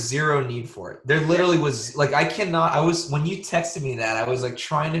zero need for it. There literally was, like, when you texted me that, I was like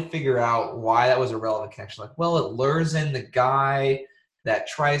trying to figure out why that was a relevant connection. Like, well, it lures in the guy that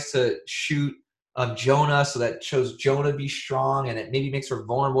tries to shoot Jonah, so that shows Jonah be strong, and it maybe makes her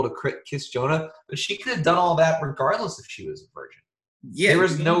vulnerable to kiss Jonah. But she could have done all that regardless if she was a virgin. Yeah, there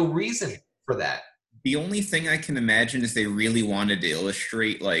was no reason for that. The only thing I can imagine is they really wanted to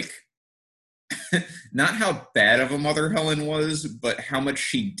illustrate like not how bad of a mother Helen was, but how much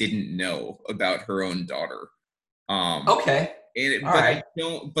she didn't know about her own daughter. Um, Okay. All but I right.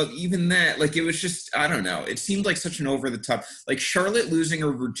 don't. But even that, like, it was just I don't know. It seemed like such an over the top. Like Charlotte losing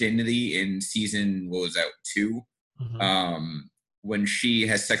her virginity in season what was that 2? Mhm. Um, when she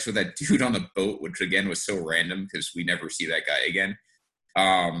has sex with that dude on the boat, which again was so random because we never see that guy again.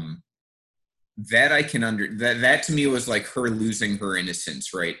 Um, that I can that to me was like her losing her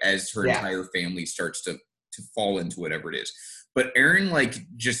innocence, right? As her Yeah. entire family starts to fall into whatever it is. But Erin like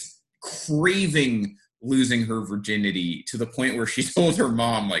just craving losing her virginity to the point where she told her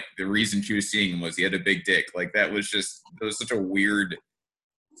mom like the reason she was seeing him was he had a big dick. Like that was such a weird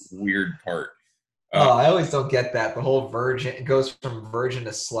part. Uh, Oh, I always don't get that. The whole virgin it goes from virgin to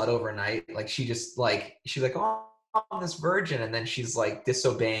slut overnight. Like she's like, oh, I'm this virgin, and then she's like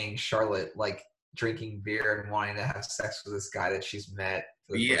disobeying Charlotte, like drinking beer and wanting to have sex with this guy that she's met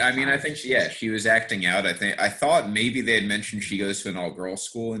for the yeah, I first mean, I time. think she was acting out. I thought maybe they had mentioned she goes to an all girls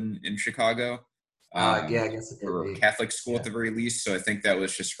school in Chicago, Yeah, I guess it could or be. Catholic school at Yeah. the very least. So I think that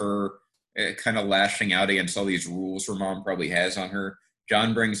was just her kind of lashing out against all these rules her mom probably has on her.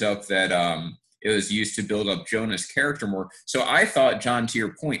 John brings up that it was used to build up Jonah's character more. So I thought, John, to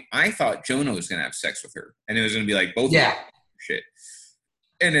your point, I thought Jonah was going to have sex with her, and it was going to be like both of them Yeah. shit.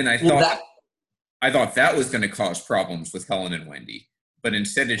 And then Well, that I thought that was going to cause problems with Helen and Wendy, but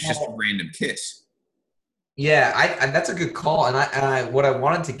instead it's just a well, random kiss. yeah, that's a good call. And I what I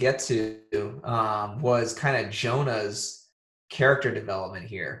wanted to get to was kind of Jonah's character development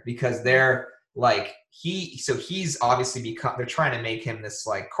here because they're like he's obviously become they're trying to make him this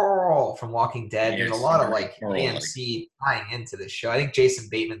like Carl from Walking Dead. There's a Yes, lot of very like Carl like. AMC tying into this show. I think Jason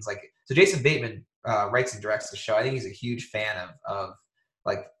Bateman's like so Jason Bateman writes and directs the show. I think he's a huge fan of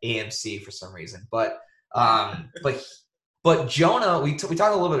like AMC for some reason. Um but but Jonah, we talked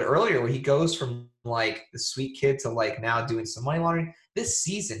a little bit earlier where he goes from like the sweet kid to like now doing some money laundering. This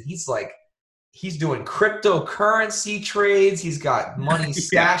season, he's doing cryptocurrency trades. He's got money Yeah,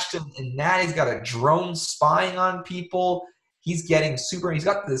 stashed in that. He's got a drone spying on people. He's getting super. He's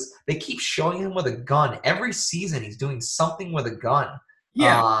got this. They keep showing him with a gun every season. He's doing something with a gun.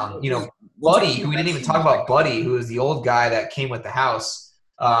 yeah. We'll talk Buddy, who about we that didn't even scene in talk a about, second. Buddy, who is the old guy that came with the house.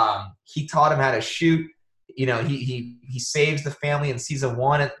 He taught him how to shoot. He saves the family in season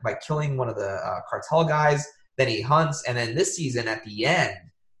one by killing one of the cartel guys. Then he hunts, and then this season at the end,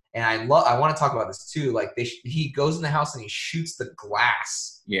 and I want to talk about this too. Like he goes in the house and he shoots the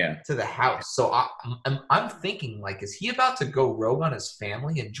glass Yeah, to the house. So I'm thinking like, is he about to go rogue on his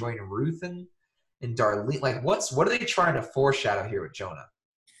family and join Ruth and Darlene? Like, what are they trying to foreshadow here with Jonah?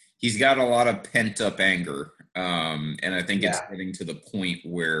 he's got a lot of pent up anger, and I think it's Yeah, getting to the point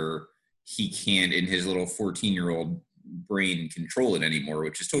where he can't, in his little 14-year-old brain, control it anymore.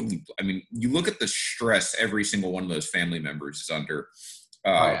 Which is totally. I mean, you look at the stress every single one of those family members is under.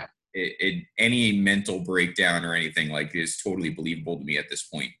 oh Uh, yeah, any mental breakdown or anything like is totally believable to me at this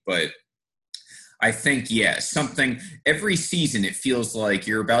point. But I think, yeah, something every season it feels like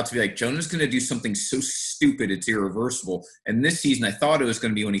you're about to be like, Jonah's going to do something so stupid it's irreversible. And this season, I thought it was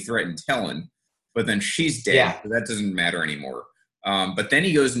going to be when he threatened Helen, but then she's dead, yeah. so that doesn't matter anymore. But then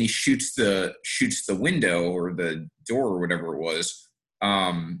he goes and he shoots the window or the door or whatever it was.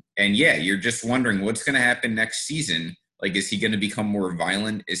 And yeah, you're just wondering what's going to happen next season. Like, is he going to become more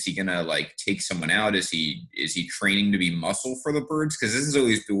violent? Is he going to like take someone out? Is he training to be muscle for the birds? Because this has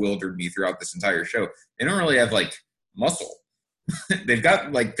always bewildered me throughout this entire show. They don't really have like muscle. They've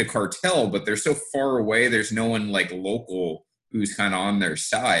got like the cartel, but they're so far away. There's no one like local who's kind of on their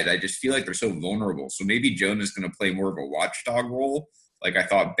side. I just feel like they're so vulnerable. So maybe Jonah's going to play more of a watchdog role, like I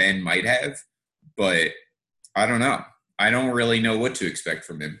thought Ben might have. But I don't know. I don't really know what to expect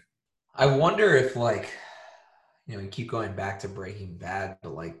from him. I wonder if like we keep going back to Breaking Bad,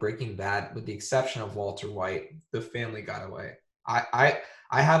 but like Breaking Bad, with the exception of Walter White, the family got away. I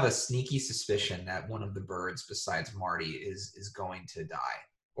have a sneaky suspicion that one of the birds, besides Marty, is going to die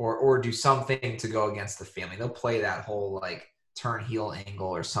or do something to go against the family. They'll play that whole like turn heel angle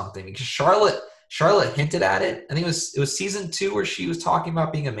or something because Charlotte hinted at it. I think it was season 2 where she was talking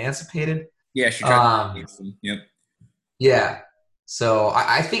about being emancipated. Yeah, she tried to Um, replace him. Yep. yeah. So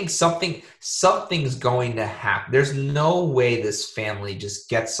I think something's going to happen. There's no way this family just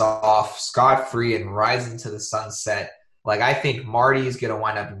gets off scot-free and rides into the sunset. Like I think Marty's going to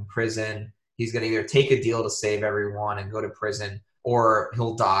wind up in prison. He's going to either take a deal to save everyone and go to prison, or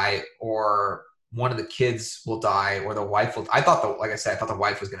he'll die, or one of the kids will die, or the wife will. Like I said, I thought the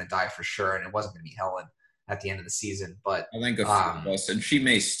wife was going to die for sure, and it wasn't going to be Helen at the end of the season. But I think a few of um, us, and she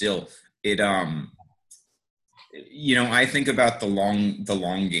may still. It I think about the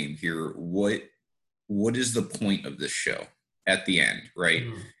long game here. What is the point of this show at the end, right?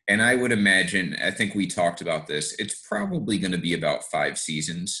 Hmm. And I would imagine, I think we talked about this, it's probably going to be about 5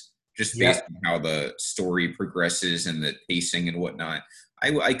 seasons, just based Yep. on how the story progresses and the pacing and whatnot.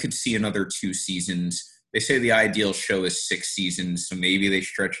 I could see another 2 seasons. They say the ideal show is 6 seasons, so maybe they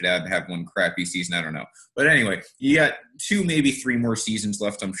stretch it out and have one crappy season. I don't know. But anyway, you got 2, maybe 3 more seasons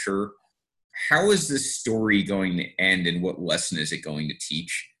left, I'm sure. How is this story going to end, and what lesson is it going to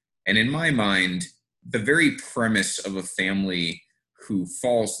teach? And in my mind, the very premise of a family who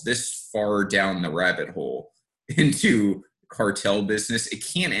falls this far down the rabbit hole into cartel business, it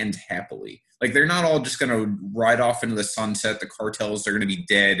can't end happily. Like, they're not all just going to ride off into the sunset. The cartels are going to be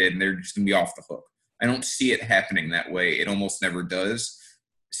dead and they're just going to be off the hook. I don't see it happening that way. It almost never does.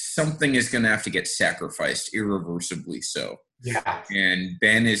 Something is going to have to get sacrificed, irreversibly so. Yeah. And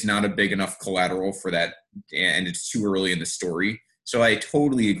Ben is not a big enough collateral for that, and it's too early in the story. So I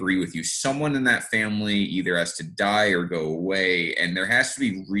totally agree with you. Someone in that family either has to die or go away, and there has to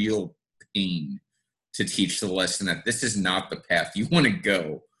be real pain to teach the lesson that this is not the path you want to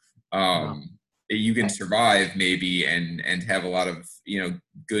go. You can survive maybe and have a lot of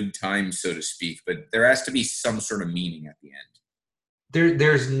good times, so to speak, but there has to be some sort of meaning at the end.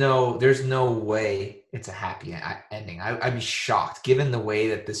 There's no way it's a happy ending. I'd be shocked given the way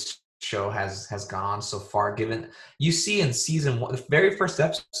that this show has gone on so far. Given you see in season 1, the very first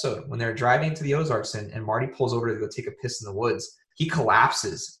episode, when they're driving to the Ozarks and Marty pulls over to go take a piss in the woods, he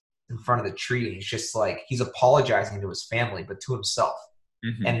collapses in front of the tree. And he's just like, he's apologizing to his family, but to himself.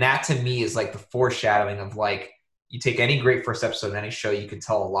 Mm-hmm. And that to me is like the foreshadowing of, like, you take any great first episode of any show, you can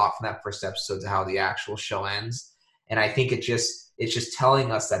tell a lot from that first episode to how the actual show ends. And I think it's just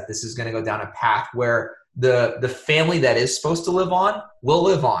telling us that this is going to go down a path where the family that is supposed to live on will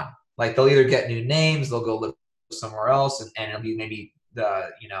live on. Like, they'll either get new names, they'll go live somewhere else, and it'll be maybe the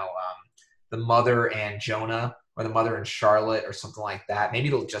mother and Jonah, or the mother and Charlotte, or something like that. Maybe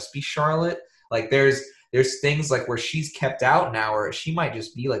it'll just be Charlotte. Like, there's things like where she's kept out now, or she might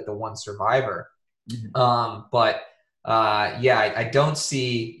just be like the one survivor. Mm-hmm. I don't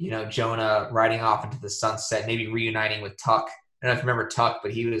see, Jonah riding off into the sunset, maybe reuniting with Tuck. I don't know if you remember Tuck,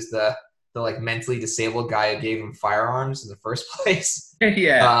 but he was the like mentally disabled guy who gave him firearms in the first place.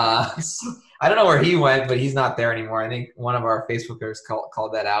 Yeah. So I don't know where he went, but he's not there anymore. I think one of our Facebookers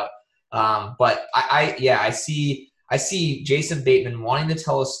called that out. But I see Jason Bateman wanting to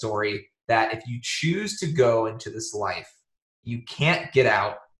tell a story that if you choose to go into this life, you can't get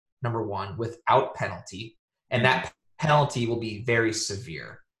out, number one, without penalty. And that penalty will be very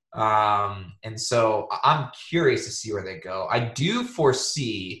severe. And so I'm curious to see where they go. I do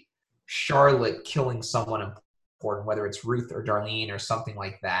foresee Charlotte killing someone important, whether it's Ruth or Darlene or something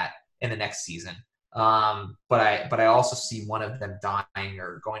like that, in the next season. But I also see one of them dying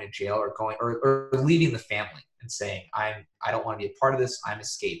or going to jail or leaving the family and saying, I don't want to be a part of this. I'm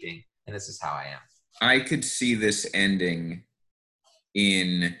escaping, and this is how I am. I could see this ending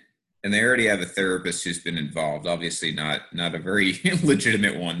and they already have a therapist who's been involved. Obviously not a very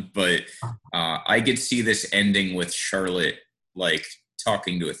legitimate one, but I could see this ending with Charlotte, like,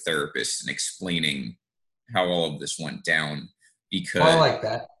 talking to a therapist and explaining how all of this went down. Because I like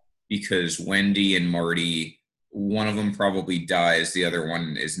that. Because Wendy and Marty, one of them probably dies. The other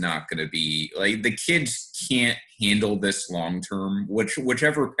one is not going to be, like, the kids can't handle this long term,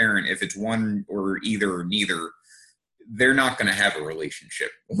 whichever parent, if it's one or either or neither, they're not going to have a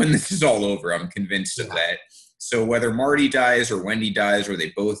relationship when this is all over. I'm convinced of that. So whether Marty dies or Wendy dies or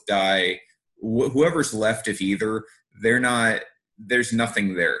they both die, whoever's left, if either, there's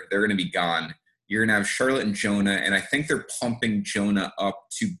nothing there. They're going to be gone. You're going to have Charlotte and Jonah, and I think they're pumping Jonah up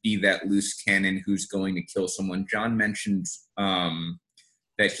to be that loose cannon who's going to kill someone. John mentioned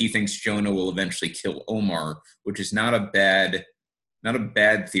that he thinks Jonah will eventually kill Omar, which is not a bad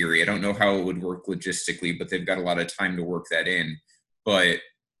theory. I don't know how it would work logistically, but they've got a lot of time to work that in. But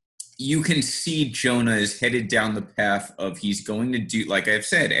you can see Jonah is headed down the path of he's going to do, like I've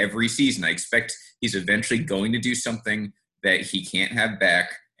said, every season, I expect he's eventually going to do something that he can't have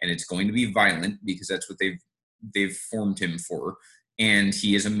back, and it's going to be violent because that's what they've formed him for. And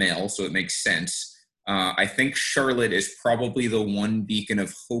he is a male, so it makes sense. I think Charlotte is probably the one beacon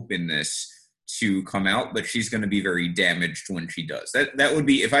of hope in this to come out, but she's going to be very damaged when she does. That would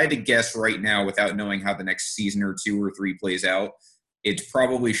be, if I had to guess right now without knowing how the next season or 2 or 3 plays out, it's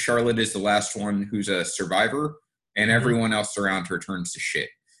probably Charlotte is the last one who's a survivor, and everyone else around her turns to shit.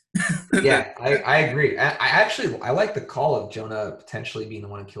 Yeah, I agree. I like the call of Jonah potentially being the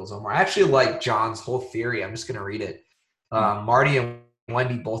one who kills Omar. I actually like John's whole theory. I'm just going to read it. Marty and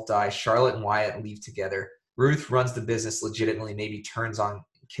Wendy both die. Charlotte and Wyatt leave together. Ruth runs the business legitimately, maybe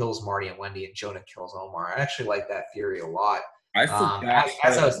kills Marty and Wendy, and Jonah kills Omar. I actually like that theory a lot. I forgot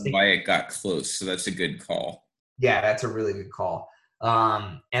As I was thinking, why it got close, so that's a good call. yeah, that's a really good call.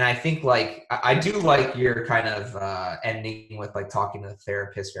 And I think like I do like your kind of ending with like talking to the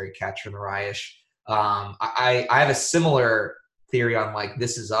therapist, very Catcher in the Rye-ish. I have a similar theory on like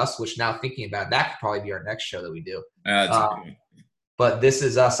This Is Us, which now thinking about it, that could probably be our next show that we do. That's okay. But This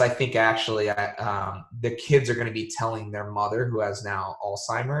Is Us, I think actually the kids are going to be telling their mother, who has now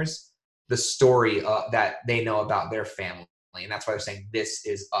Alzheimer's, the story that they know about their family. And that's why they're saying This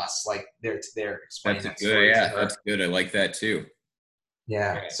Is Us. Like they're explaining That's that good. story. Yeah, that's good. I like that too.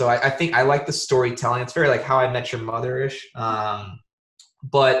 Yeah. So I think I like the storytelling. It's very like How I Met Your Mother-ish.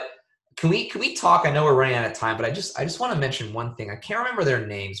 But can we talk? I know we're running out of time, but I just want to mention one thing. I can't remember their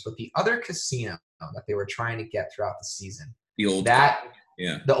names, but the other casino that they were trying to get throughout the season. The old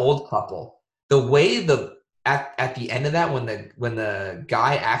The old couple. The way at the end of that when the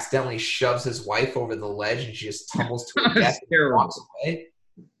guy accidentally shoves his wife over the ledge and she just tumbles to her death and walks away.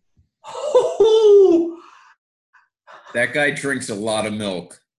 That guy drinks a lot of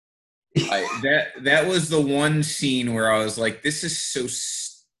milk. That was the one scene where I was like, this is so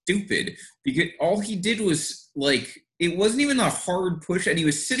stupid, because all he did was like, it wasn't even a hard push, and he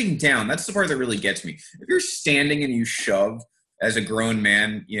was sitting down. That's the part that really gets me. If you're standing and you shove as a grown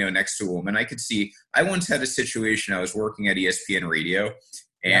man, next to a woman, I could see. I once had a situation. I was working at ESPN Radio,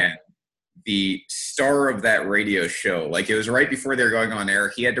 and the star of that radio show, like it was right before they were going on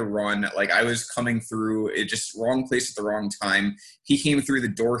air, he had to run. Like I was coming through, it just wrong place at the wrong time. He came through the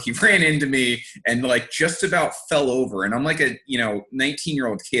door, he ran into me and like just about fell over. And I'm like a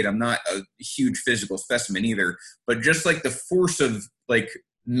 19-year-old kid. I'm not a huge physical specimen either, but just like the force of like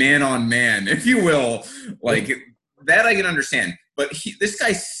man on man, if you will, like that I can understand. But this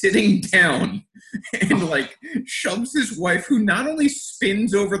guy's sitting down and like shoves his wife, who not only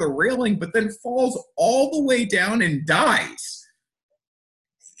spins over the railing, but then falls all the way down and dies.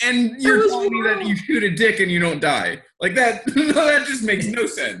 And you're telling me that you shoot a dick and you don't die. Like that, that just makes no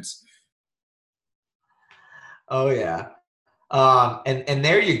sense. Oh yeah. And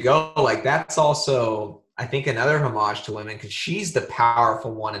there you go. Like that's also, I think, another homage to women, because she's the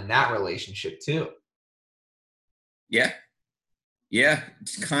powerful one in that relationship too. Yeah. Yeah,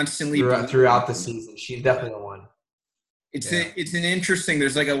 it's constantly throughout the season. She's definitely the one. It's an interesting.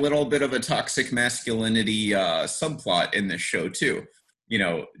 There's like a little bit of a toxic masculinity subplot in this show too.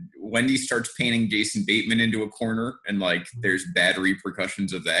 Wendy starts painting Jason Bateman into a corner, and like there's bad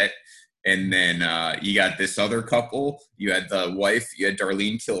repercussions of that. And then you got this other couple. You had the wife. You had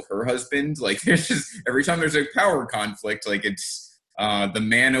Darlene kill her husband. Like there's just every time there's a power conflict, like it's. The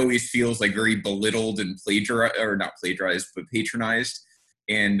man always feels like very belittled and not plagiarized, but patronized.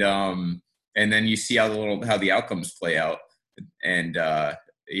 And then you see how the outcomes play out. And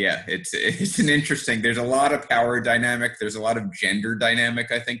it's an interesting, there's a lot of power dynamic. There's a lot of gender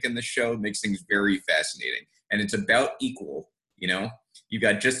dynamic, I think, in the show. It makes things very fascinating. And it's about equal, you've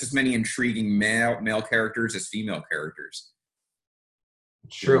got just as many intriguing male characters as female characters.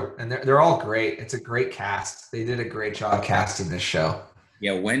 True, and they're all great. It's a great cast. They did a great job casting this show.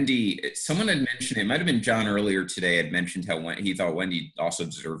 Yeah, Wendy. Someone had mentioned, it might have been John earlier today, had mentioned how he thought Wendy also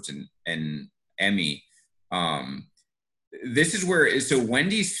deserved an Emmy. This is where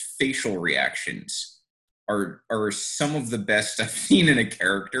Wendy's facial reactions are some of the best I've seen in a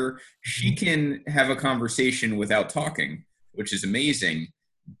character. She can have a conversation without talking, which is amazing.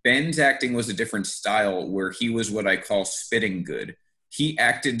 Ben's acting was a different style, where he was what I call spitting good. He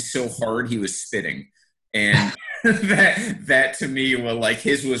acted so hard he was spitting, and that to me, well, like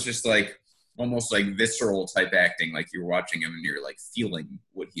his was just like almost like visceral type acting, like you're watching him and you're like feeling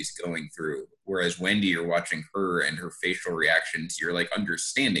what he's going through. Whereas Wendy, you're watching her and her facial reactions, you're like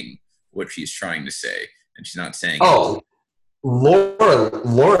understanding what she's trying to say, and she's not saying. Oh,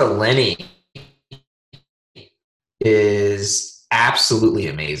 Laura Linney is absolutely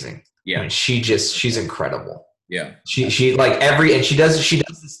amazing. Yeah, I mean, she's incredible. Yeah, she like she does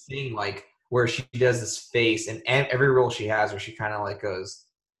this thing like where she does this face, and every role she has where she kind of like goes,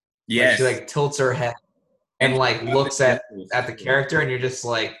 yes, like, she like tilts her head and like looks at the character, and you're just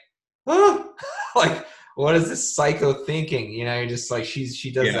like, oh, like what is this psycho thinking? You're just like she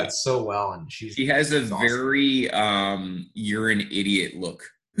does that so well, and she has a very you're an idiot look.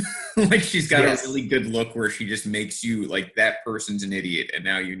 Like she's got a really good look where she just makes you like that person's an idiot, and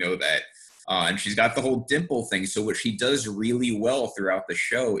now you know that. And she's got the whole dimple thing. So what she does really well throughout the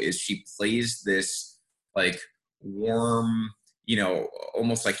show is she plays this like warm,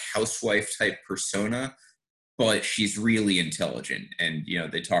 almost like housewife type persona. but she's really intelligent. And, you know,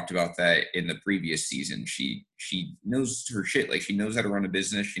 they talked about that in the previous season. She knows her shit. Like, she knows how to run a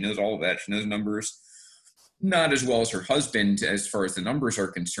business. She knows all of that. She knows numbers. Not as well as her husband as far as the numbers are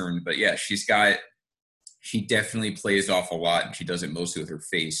concerned, but yeah, she definitely plays off a lot, and she does it mostly with her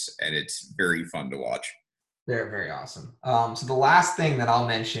face, and it's very fun to watch. Very, very awesome. So the last thing that I'll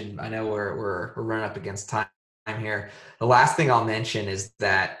mention, I know we're running up against time here. The last thing I'll mention is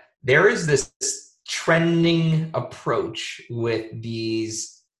that there is this trending approach with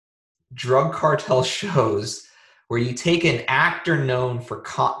these drug cartel shows where you take an actor known for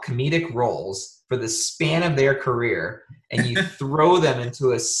comedic roles for the span of their career and you throw them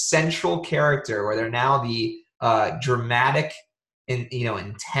into a central character where they're now the dramatic and, you know,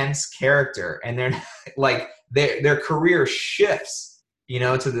 intense character, and they're like their career shifts, you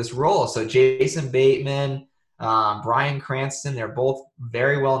know, to this role. So Jason Bateman, Bryan Cranston, they're both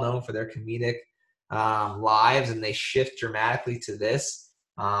very well known for their comedic lives, and they shift dramatically to this.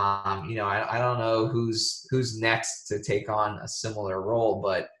 You know, I don't know who's next to take on a similar role,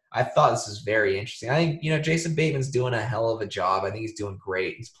 but I thought this was very interesting. I think, you know, Jason Bateman's doing a hell of a job. I think he's doing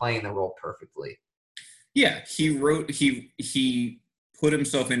great. He's playing the role perfectly. Yeah, he put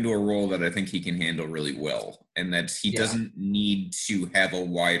himself into a role that I think he can handle really well, and that he doesn't need to have a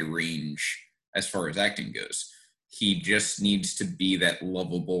wide range as far as acting goes. He just needs to be that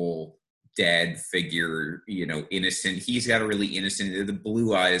lovable dad figure, you know, innocent. He's got a really innocent, the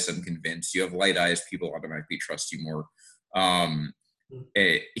blue eyes, I'm convinced. You have light eyes, people automatically trust you more.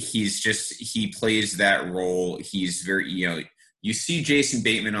 He plays that role. He's very, you know, you see Jason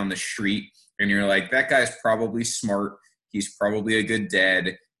Bateman on the street and you're like, that guy's probably smart. He's probably a good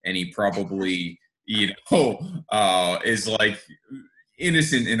dad. And he probably, you know, is like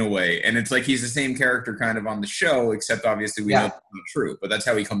innocent in a way. And it's like, he's the same character kind of on the show, except obviously we know that's not true, but that's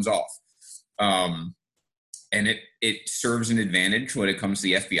how he comes off. And it serves an advantage when it comes to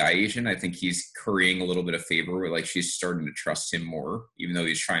the FBI agent. I think he's currying a little bit of favor where, like, she's starting to trust him more, even though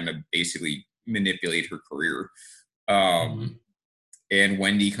he's trying to basically manipulate her career. And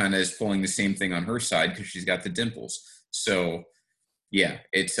Wendy kind of is pulling the same thing on her side because she's got the dimples. So yeah,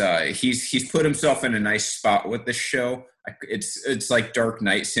 it's he's put himself in a nice spot with this show. It's like Dark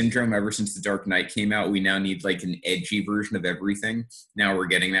Knight syndrome. Ever since the Dark Knight came out, we now need like an edgy version of everything. Now we're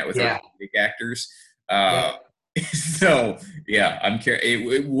getting that with our big actors. So yeah, I'm curious.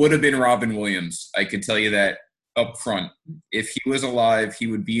 It would have been Robin Williams. I could tell you that up front. If he was alive, he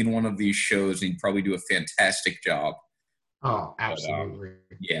would be in one of these shows and he'd probably do a fantastic job. Oh, absolutely.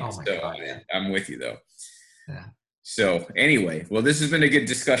 Yeah. Oh my God, man. I'm with you though. Yeah. So anyway, well, this has been a good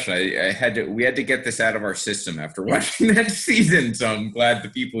discussion. We had to get this out of our system after watching that season. So I'm glad the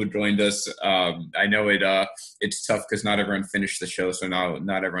people who joined us. I know it's tough because not everyone finished the show, so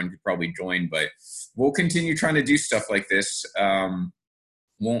not everyone could probably join. But we'll continue trying to do stuff like this.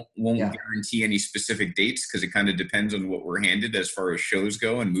 Won't guarantee any specific dates because it kind of depends on what we're handed as far as shows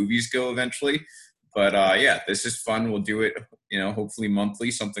go and movies go eventually. But yeah, this is fun. We'll do it, you know, hopefully monthly,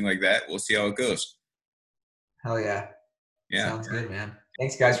 something like that. We'll see how it goes. Hell yeah. Yeah. Sounds good, man.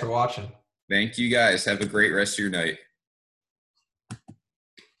 Thanks, guys, for watching. Thank you, guys. Have a great rest of your night.